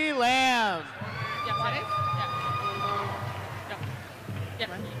 Riley Lamb.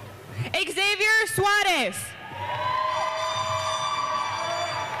 Xavier Suarez.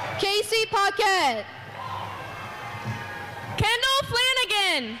 Casey Paquette. Kendall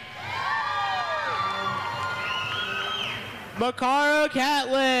Flanagan. Makara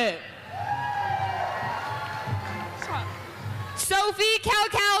Catlett. Sophie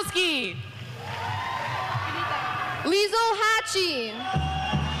Kalkowski. Liesl Hatchie.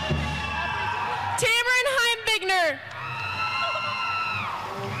 Tamron Heimbigner.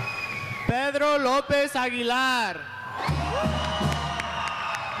 Pedro Lopez Aguilar.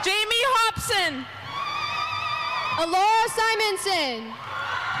 Jamie Hobson. Alora Simonson.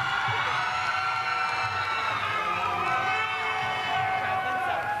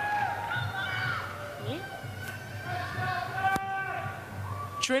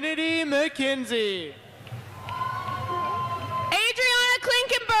 Trinity McKenzie. Adriana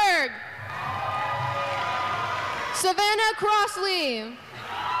Klinkenberg. Savannah Crossley.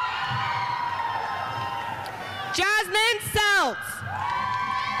 Jasmine Seltz.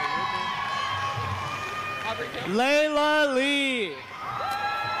 Layla Lee.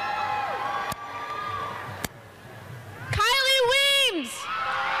 Kylie Weems.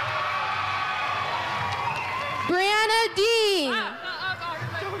 Brianna Dean.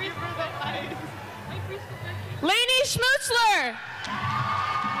 Lainey Schmutzler.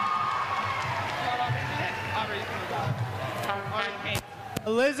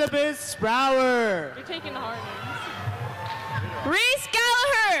 Elizabeth Sprower. You're taking the hard ones. Reese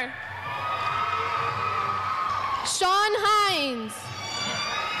Gallagher. Sean Hines.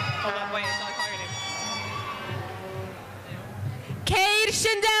 Wait, it's not calling your name. Cade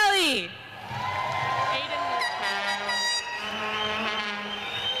Shindelli.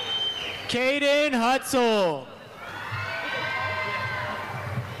 Caden Hutzel.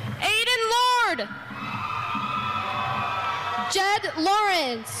 Aiden Lord. Jed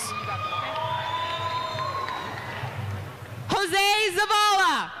Lawrence. Jose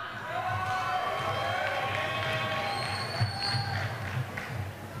Zavala.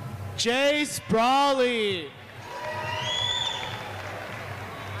 Jay Sprawley.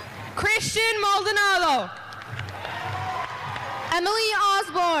 Christian Maldonado. Emily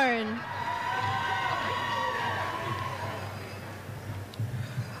Osborne.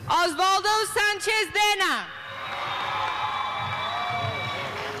 Osvaldo Sanchez Dena.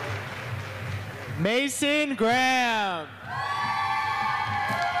 Mason Graham.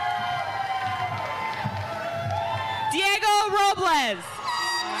 Diego Robles.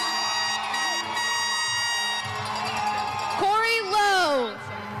 Corey Lowe.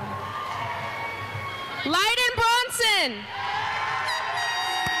 Lyden Bronson.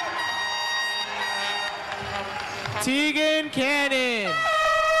 Tegan Cannon.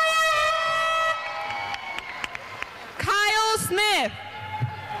 Kyle Smith.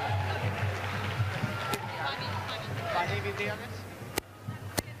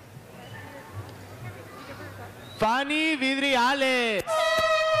 Fanny Vidriales.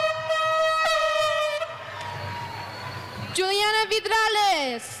 Juliana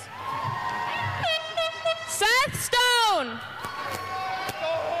Vidrales. Seth Stone.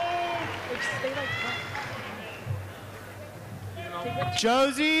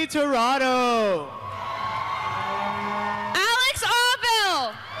 Josie Torado.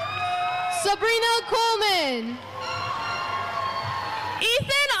 Sabrina Coleman.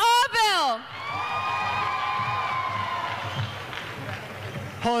 Ethan Orville.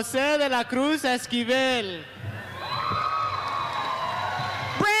 José de la Cruz Esquivel.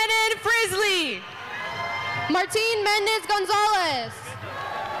 Brandon Frisley. Martín Mendez Gonzalez.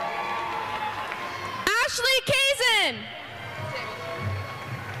 Ashley Kazin.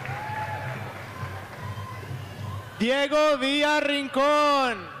 Diego Villa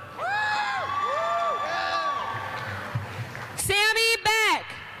Rincón. Sammy Beck.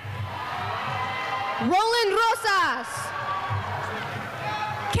 Roland Rosas.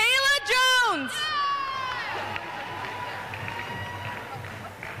 Kayla Jones.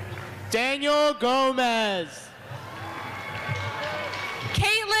 Daniel Gomez.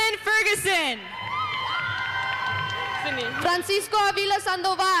 Caitlin Ferguson. Francisco Avila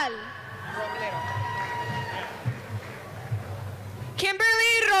Sandoval.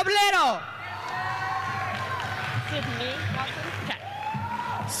 Kimberly Roblero.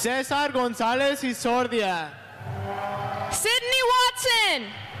 César González Isordia. Sydney Watson.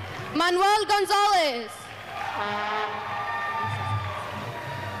 Manuel Gonzalez.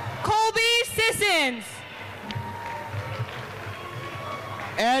 Colby Sissons.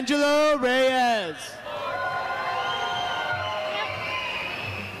 Angelo Reyes.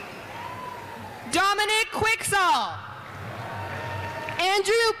 Dominic Quicksall.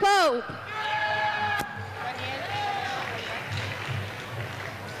 Andrew Pope.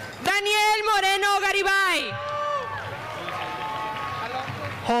 Daniel Moreno Garibay.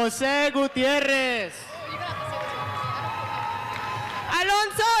 José Gutiérrez.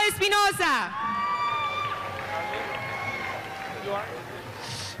 Alonso Espinosa.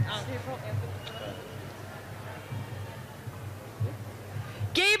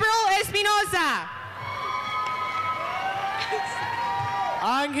 Gabriel Espinosa.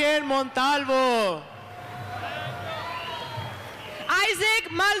 Ángel Montalvo.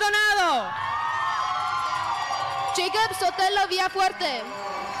 Isaac Maldonado. Jacob Sotelo Villafuerte.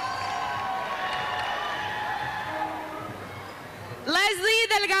 Leslie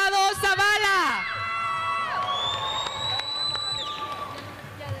Delgado Zavala.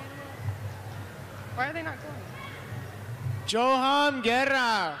 Why are they not going? Johan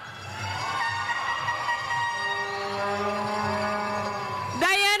Guerra.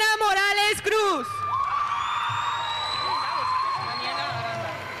 Diana Morales Cruz.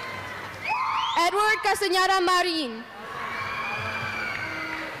 Edward Castañeda Marín.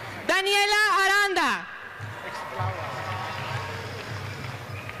 Daniela Aranda.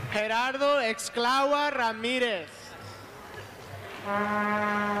 Gerardo Exclaua Ramírez.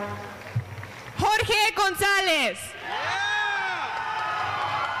 Jorge González.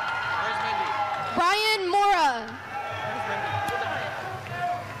 Brian Mora.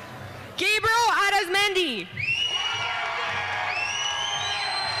 Gabriel Arazmendi.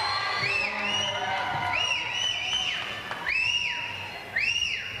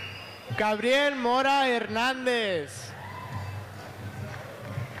 Gabriel Mora Hernández.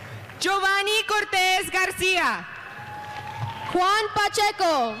 Giovanni Cortés García. Juan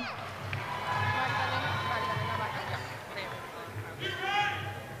Pacheco.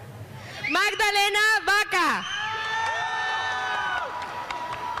 Magdalena Vaca.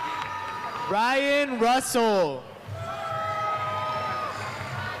 Ryan Russell.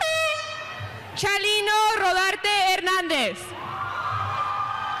 Chalino Rodarte Hernández.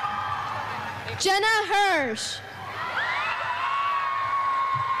 Jenna Hirsch.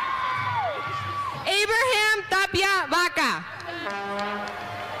 Abraham Tapia Vaca.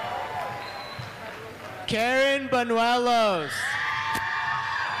 Karen Banuelos.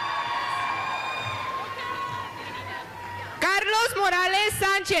 Carlos Morales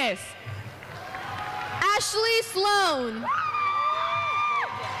Sánchez. Ashley Sloan.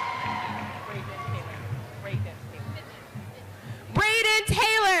 Braden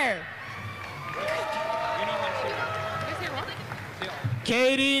Taylor.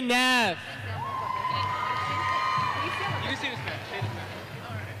 Katie Neff.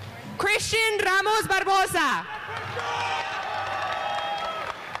 Christian Ramos Barbosa.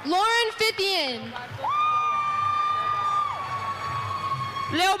 Lauren Fithian.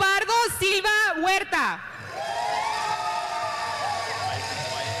 Leobardo Silva Huerta.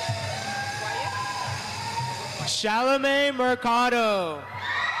 Shalome Mercado.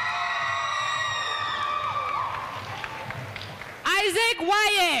 Isaac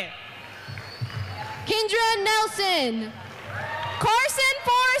Wyatt. Kendra Nelson. Carson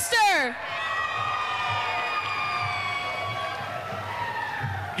Forrester.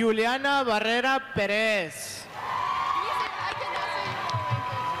 Juliana Barrera Perez.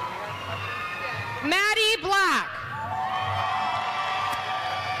 Maddie Black.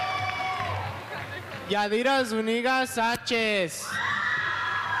 Yadira Zuniga Sánchez.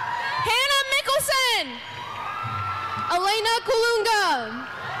 Hannah Mickelson. Elena Kulunga.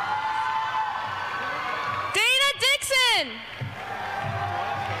 Dana Dixon.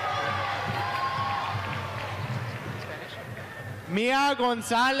 Mia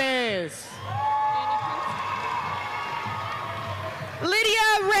Gonzalez. Lydia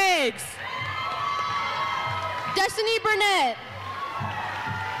Riggs. Destiny Burnett.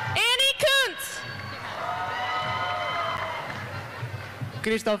 Annie Kuntz.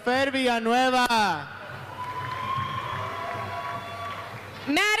 Christopher Villanueva.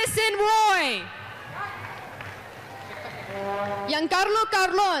 Madison Roy. Giancarlo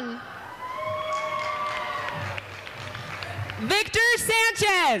Carlon. Victor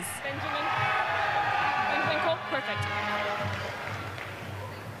Sanchez. Benjamin Cole, perfect.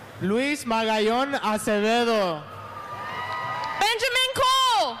 Luis Magallón Acevedo. Benjamin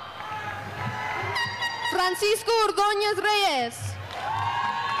Cole. Francisco Ordóñez Reyes.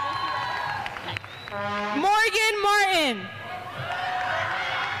 Morgan Martin.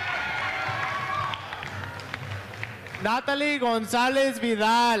 Natalie González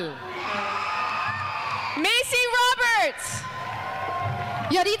Vidal. Macy Roberts.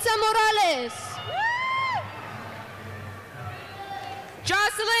 Yaritza Morales.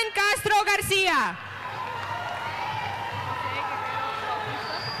 Jocelyn Castro Garcia.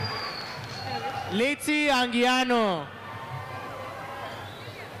 Litzy Anguiano.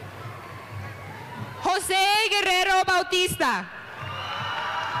 Jose Guerrero Bautista.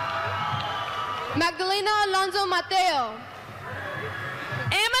 Magdalena Alonso Mateo.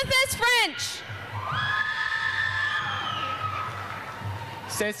 Amethyst French.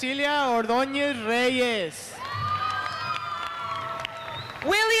 Cecilia Ordóñez Reyes.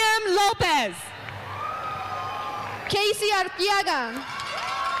 William Lopez. Casey Arteaga.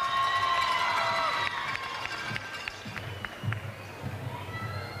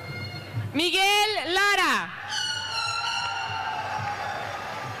 Miguel Lara.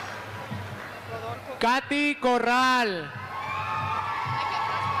 Katy Corral.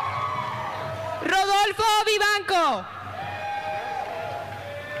 Rodolfo Vivanco.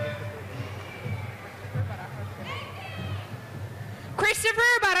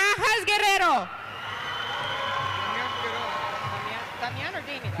 Christopher Barajas Guerrero. Damian or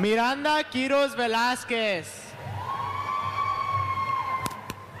Damien? Miranda Quiros Velázquez.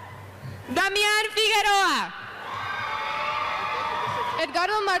 Damián Figueroa.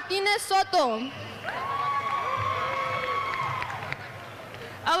 Edgardo Martínez Soto.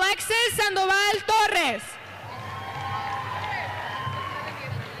 Alexis Sandoval Torres.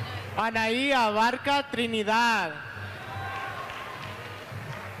 Anaí Abarca Trinidad.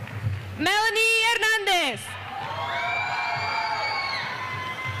 Melanie Hernández.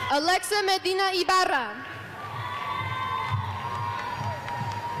 Alexa Medina Ibarra.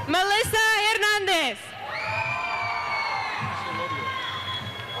 Melissa Hernández.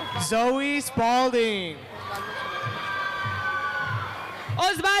 Zoe Spalding.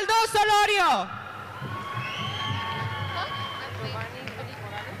 Osvaldo Solorio.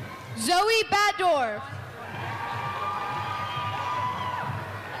 Zoe Batdorf.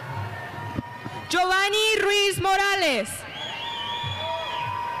 Giovanni Ruiz Morales.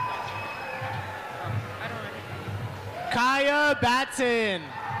 Kaya Batson.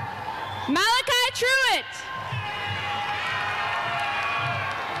 Malachi Truitt.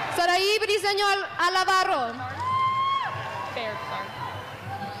 Saraí Briseño Alavarro. Baird, sorry.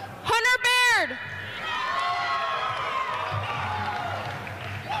 Hunter Baird.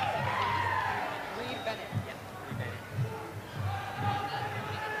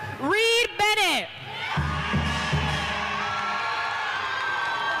 Reed Bennett.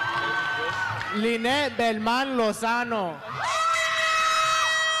 Lynette Belman Lozano.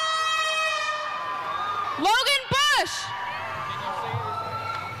 Logan Bush.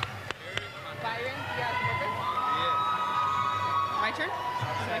 My turn?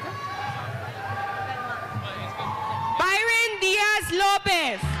 Byron Diaz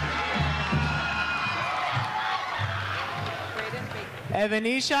Lopez.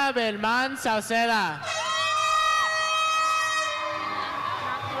 Evenisha Belman Sauceda.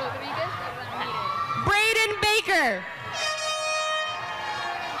 Braden Baker.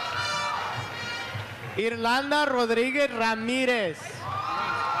 Irlanda Rodríguez Ramírez.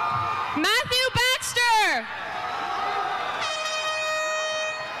 Matthew Baxter.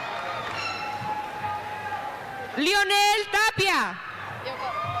 Lionel Tapia.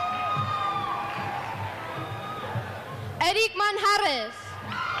 Eric Manjarres.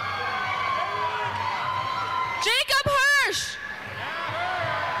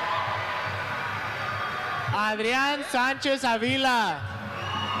 Adrián Sánchez Avila.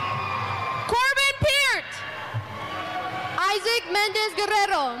 Corbin Peart. Isaac Mendez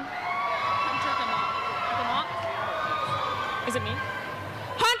Guerrero. Is it me?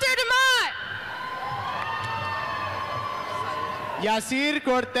 Hunter DeMott. Yacir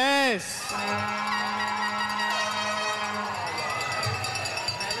Cortés.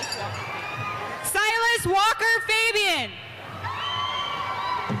 Silas Walker Fabian.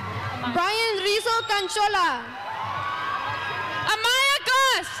 Brian Rizzo Canchola. Amaya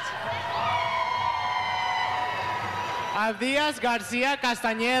Gust. Abdías García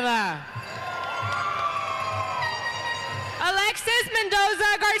Castañeda. Alexis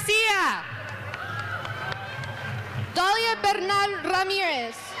Mendoza Garcia. Dalia Bernal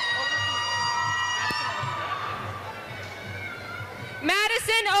Ramirez.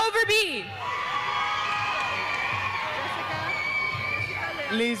 Madison Overby.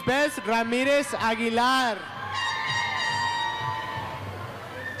 Lisbeth Ramírez Aguilar.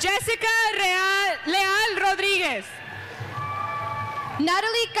 Jessica Leal Rodríguez.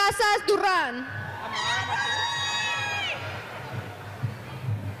 Natalie Casas Duran.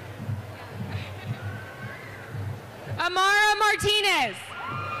 Amara Martinez.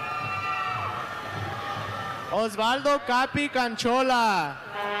 Osvaldo Capi Canchola.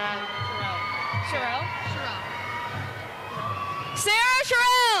 Sherelle. Sarah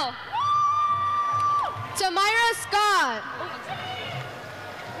Sherelle. Tamira Scott.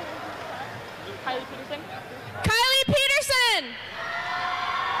 Kylie Peterson. Kylie Peterson.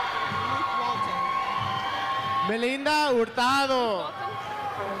 Melinda Hurtado.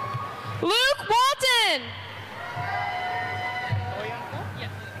 Luke Walton.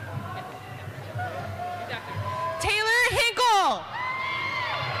 Taylor Hinkle.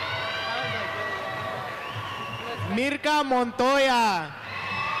 Mirka Montoya.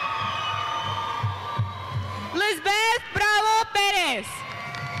 Lisbeth Bravo Perez.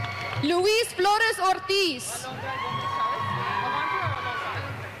 Luis Flores Ortiz.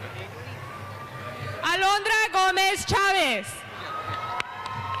 Alondra Gómez Chávez.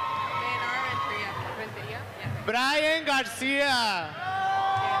 Brian García.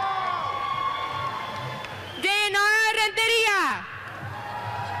 Dayanara Renteria.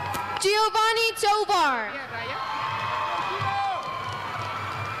 Giovanni Tovar.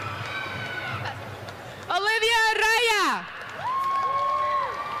 Olivia Raya.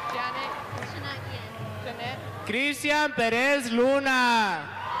 Cristian Pérez Luna.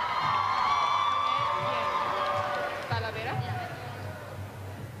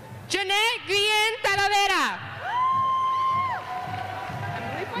 Jeanette Guillén Talavera.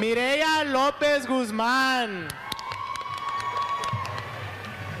 Mireya López Guzmán.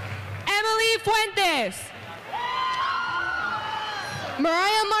 Emily Fuentes.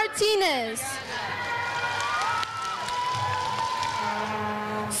 Mariah Martinez.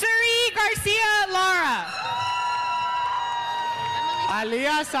 Suri Garcia Lara.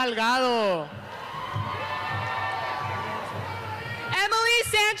 Alía Salgado. Emily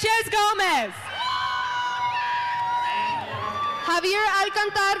Sanchez Gomez. Javier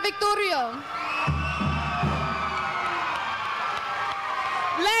Alcantar Victorio.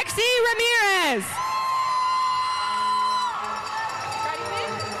 Lexi Ramirez.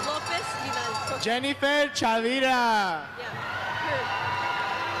 Jennifer Chavira.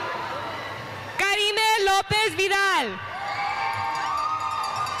 Karime López Vidal.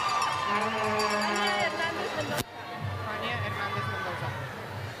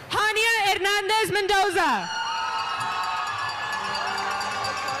 Hania Hernández Mendoza.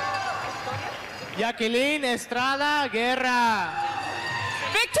 Jacqueline Estrada Guerra.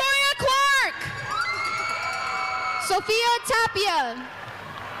 Victoria Clark. Sofía Tapia.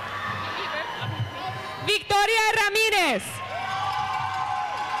 Victoria Ramírez.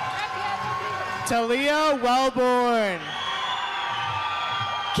 Talia Wellborn.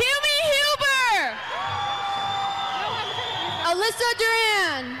 Kimi Huber. Alyssa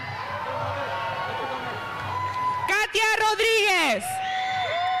Duran. Katia Rodríguez.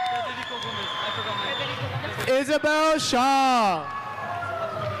 Isabel Shaw.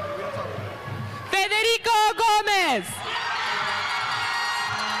 Federico Gómez.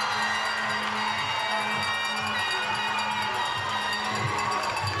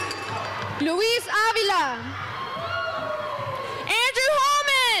 Luis Avila. Andrew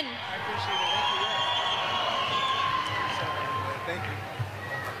Holman.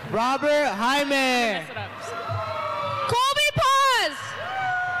 Robert Jaime. Colby Paz.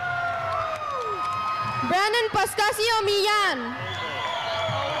 Brandon Pascasio Millan.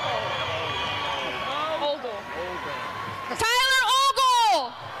 Tyler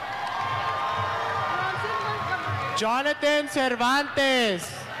Ogle. Jonathan Cervantes.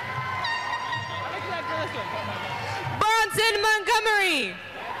 Bronson Montgomery.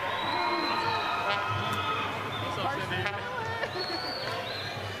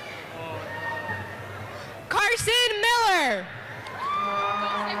 Carson Miller.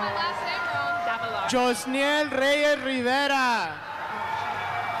 Josniel Reyes Rivera.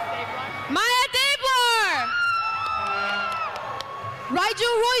 Maya Dablor.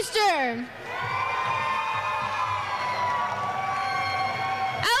 Rigel Royster.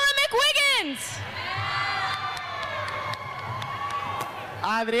 Ella McWiggins.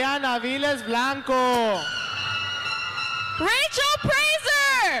 Adriana Viles Blanco. Rachel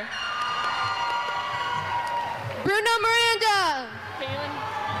Praiser. Bruno Miranda.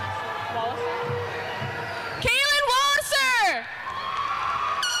 Kaylin Walliser.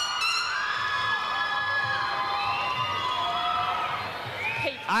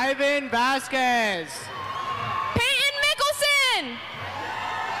 Ivan Vasquez. Peyton Mickelson.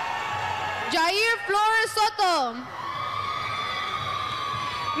 Jair Flores Soto.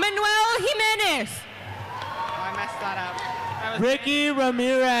 Manuel Jimenez. Oh, I messed that up. Ricky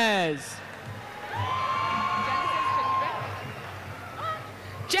Ramirez.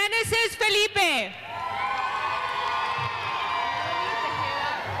 Genesis Felipe.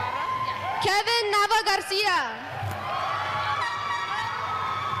 Kevin Nava Garcia.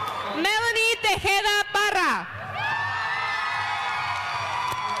 Melanie Tejeda Parra.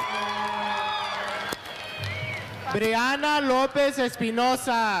 Brianna López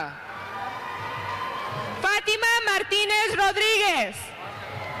Espinosa. Fátima Martínez Rodríguez.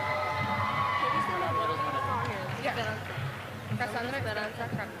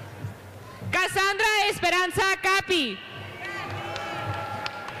 Cassandra Esperanza Capi.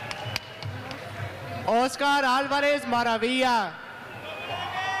 Oscar Álvarez Maravilla.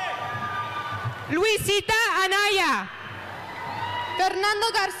 Luisita Anaya.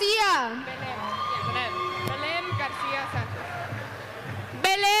 Fernando Garcia. Belém Garcia Santos.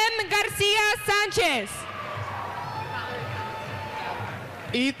 Belém García Sánchez.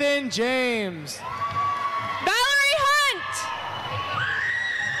 Ethan James. Valerie Hunt.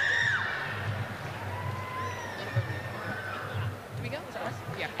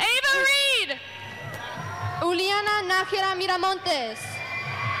 Ava Reed. Juliana Nájera Miramontes.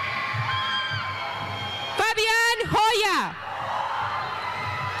 Fabián Joya.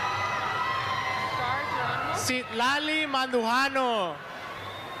 Citlali Mandujano.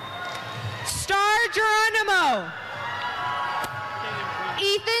 Star Geronimo.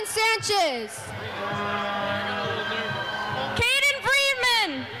 Ethan Sanchez. Caden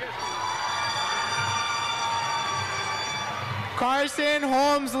Friedman. Carson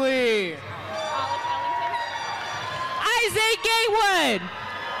Holmesley. Isaac Gaywood.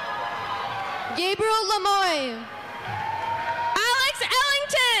 Gabriel Lamoy. Alex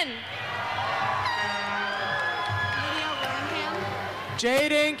Ellington.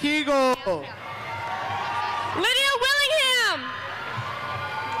 Jaden Kegel. Lydia Willingham.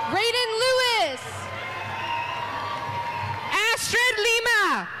 Raiden Lewis. Astrid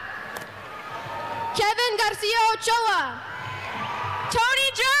Lima. Kevin Garcia Ochoa. Tony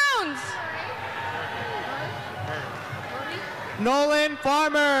Jones. Nolan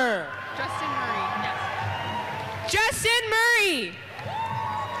Farmer. Justin Murray. Justin Murray.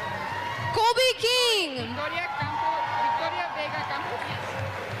 Colby King. Victoria Vega Campos.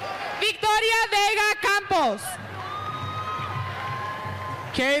 Victoria Vega Campos.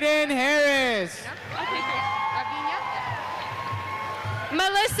 Kaden Harris. Aviña.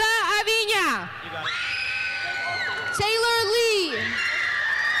 Melissa Aviña. Taylor Lee.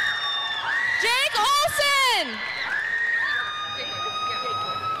 Jake Olsen.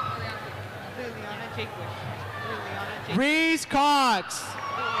 Reese Cox.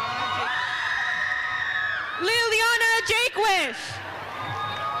 Liliana Jakewish.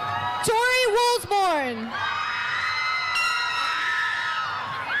 Tori Woolsborne.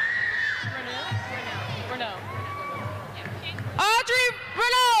 Audrey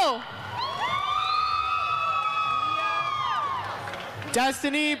Renault.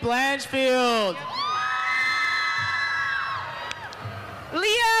 Destiny Blanchfield.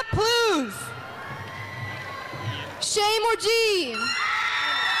 Leah Plews. Shay Morgee.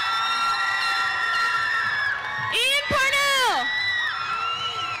 Ian Parnell.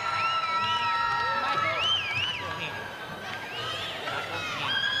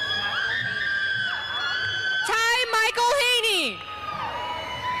 Ty Michael Haney.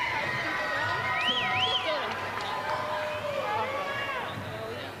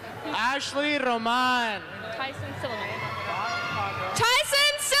 Ashley Roman. Tyson Silverman.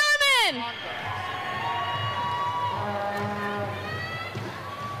 Tyson Silliman.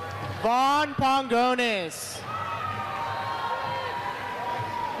 Vaughn Pongones.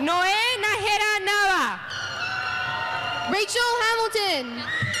 Noé Najera Nava. Rachel Hamilton.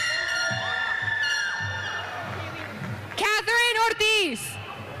 Catherine Ortiz.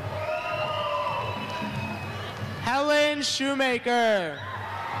 Helen Shoemaker.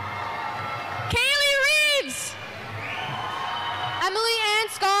 Kaylee Reeves. Emily Ann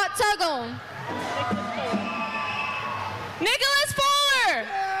Scott Tuggle. Nicholas Fuller.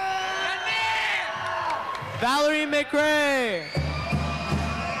 Valerie McRae.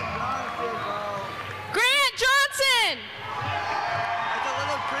 Grant Johnson.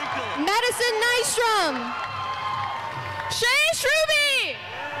 Madison Nystrom. Shay Shrubey.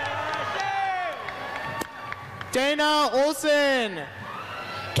 Dana Olson.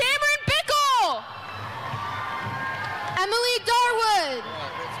 Cameron Bickle. Emily Darwood.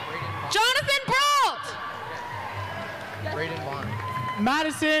 Jonathan Brault.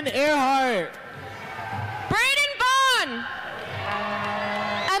 Madison Earhart. Braden Vaughn.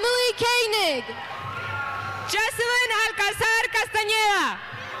 Emily Koenig. Jesselyn Alcazar Castañeda.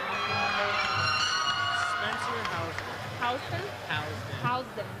 Houston?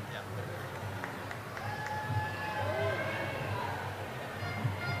 Houston.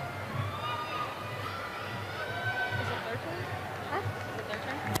 Is it their turn? Huh? Is it their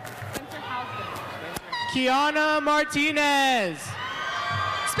turn? Spencer Houston. Kiana Martinez.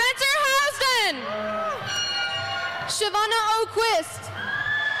 Spencer Houston. Shavonna O'Quist.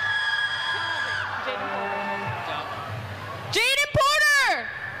 Jaden Porter.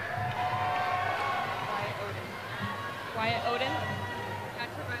 Wyatt Odin.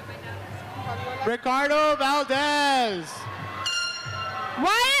 Ricardo Valdez.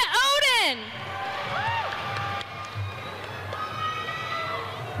 Wyatt Odin.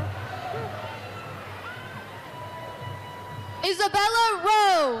 Isabella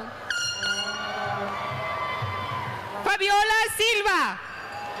Rowe. Fabiola Silva.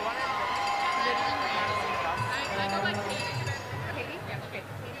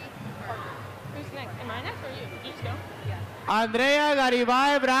 Who's next? Am I next or you? You just go? Yeah. Andrea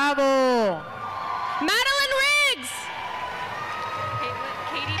Garibay Bravo. Madeline Riggs.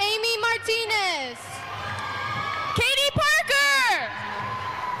 Amy Martinez. Katie Parker.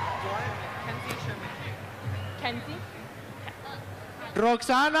 Kenzie?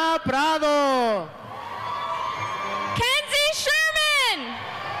 Roxana Prado. Kenzie Sherman.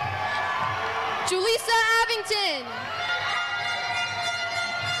 Julissa Abington.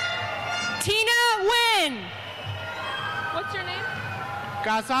 Tina Wynn. What's your name?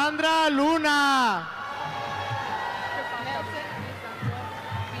 Cassandra Luna.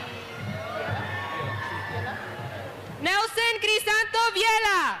 Nelson Crisanto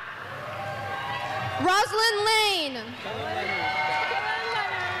Viela. Roslyn Lane.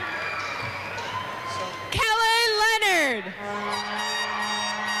 Kellen Leonard.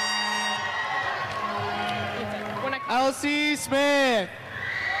 Elsie Smith.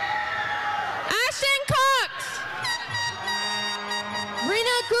 Ashton Cox.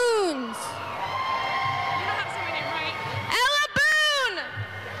 Rena Coons. You don't have to say my name right. Ella Boone.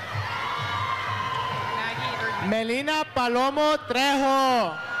 Melina Palomo Trejo.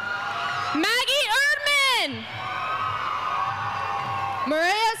 Maggie Erdman.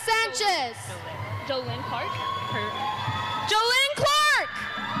 Maria Sanchez. Jolynn Clark. Jolynn Clark.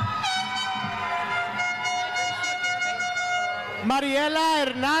 Mariela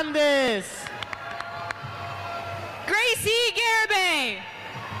Hernandez. Gracie Garibay.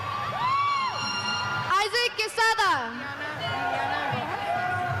 Isaac Quesada.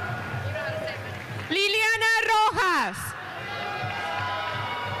 Liliana Rojas.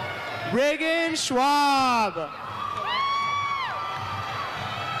 Reagan Schwab.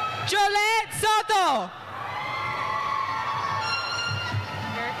 Jolette Soto.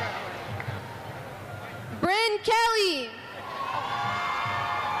 Bryn Kelly.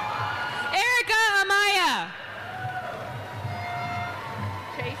 Erica Amaya.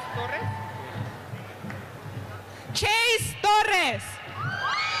 Chase Torres. Chase Torres.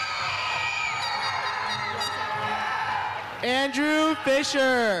 Andrew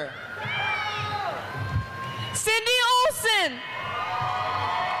Fisher. Cindy Olson.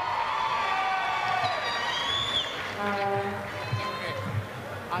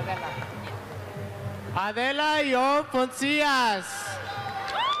 Adela Young Foncias.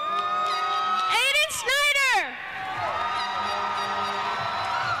 Aiden Snyder.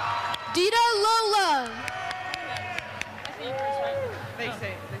 Dita Lola. They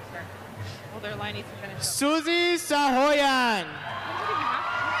say. Well, their line needs to finish. Susie Sahoyan.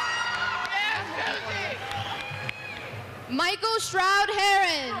 Michael Stroud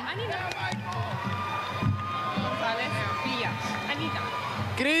Heron.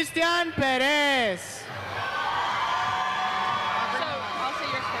 Christian Perez. I'll say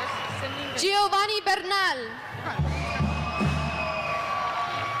yours first. Giovanni Bernal.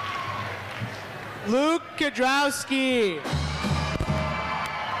 Luke Kedrowski.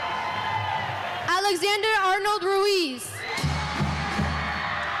 Alexander Arnold Ruiz.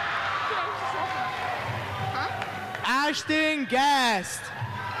 Ashton Guest.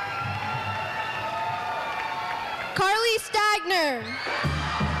 Carly Stagner.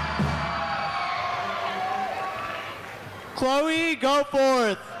 Chloe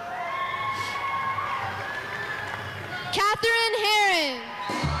Goforth. Catherine Heron.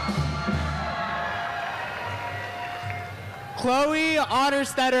 Chloe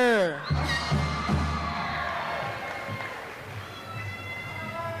Otterstetter.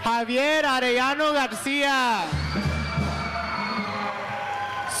 Javier Arellano Garcia.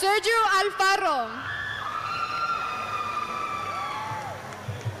 Sergio Alfaro.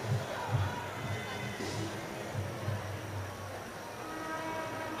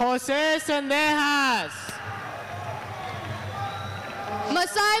 Jose Sendejas.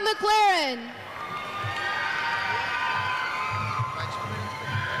 Masai McLaren.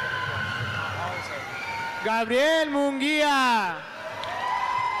 Gabriel Munguia.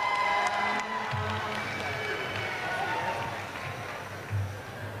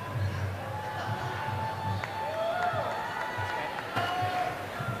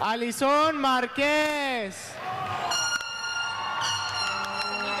 Alison Marquez.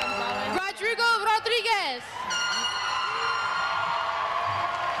 Rodrigo Rodriguez.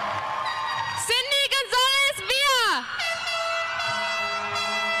 Sydney Gonzalez Villa.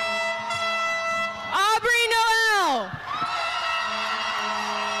 Aubrey Noel.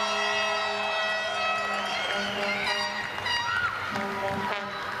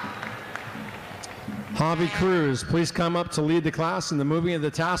 Javi Cruz, please come up to lead the class in the moving of the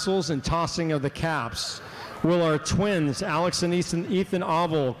tassels and tossing of the caps. Will our twins, Alex and Ethan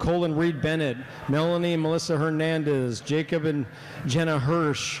Oval, Colin Reed Bennett, Melanie and Melissa Hernandez, Jacob and Jenna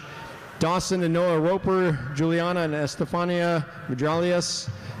Hirsch, Dawson and Noah Roper, Juliana and Estefania Vidralias,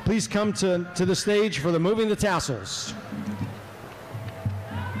 please come to the stage for the moving the tassels.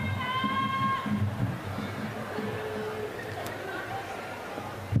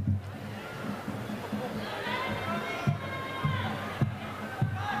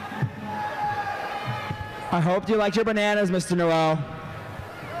 I hope you liked your bananas, Mr. Noel.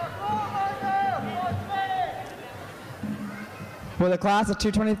 For the class of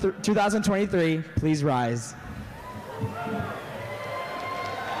 2023, please rise.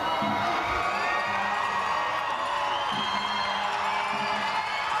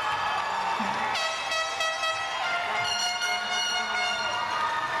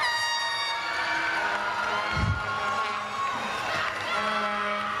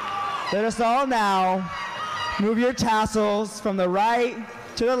 Let us all now move your tassels from the right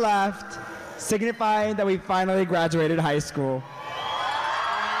to the left, signifying that we finally graduated high school.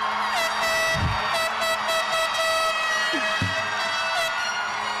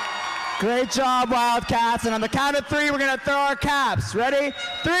 Great job, Wildcats. And on the count of 3, we're going to throw our caps. Ready?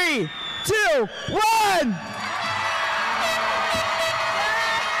 3, 2, 1!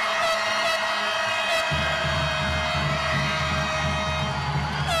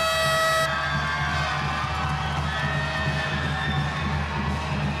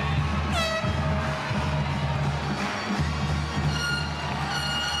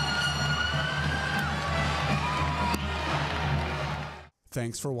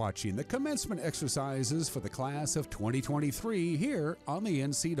 Thanks for watching the commencement exercises for the class of 2023 here on the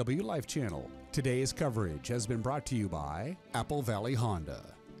NCWLIFE Channel. Today's coverage has been brought to you by Apple Valley Honda,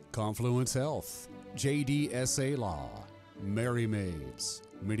 Confluence Health, JDSA Law, Merry Maids,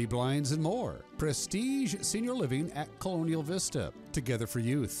 Midi Blinds and more, Prestige Senior Living at Colonial Vista, Together for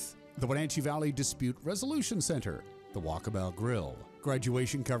Youth, the Wenatchee Valley Dispute Resolution Center, the Walkabout Grill.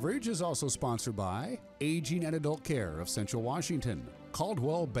 Graduation coverage is also sponsored by Aging and Adult Care of Central Washington,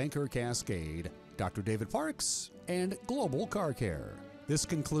 Caldwell Banker Cascade, Dr. David Parks, and Global Car Care. This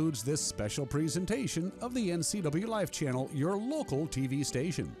concludes this special presentation of the NCWLIFE Channel, your local TV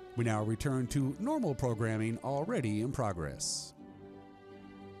station. We now return to normal programming already in progress.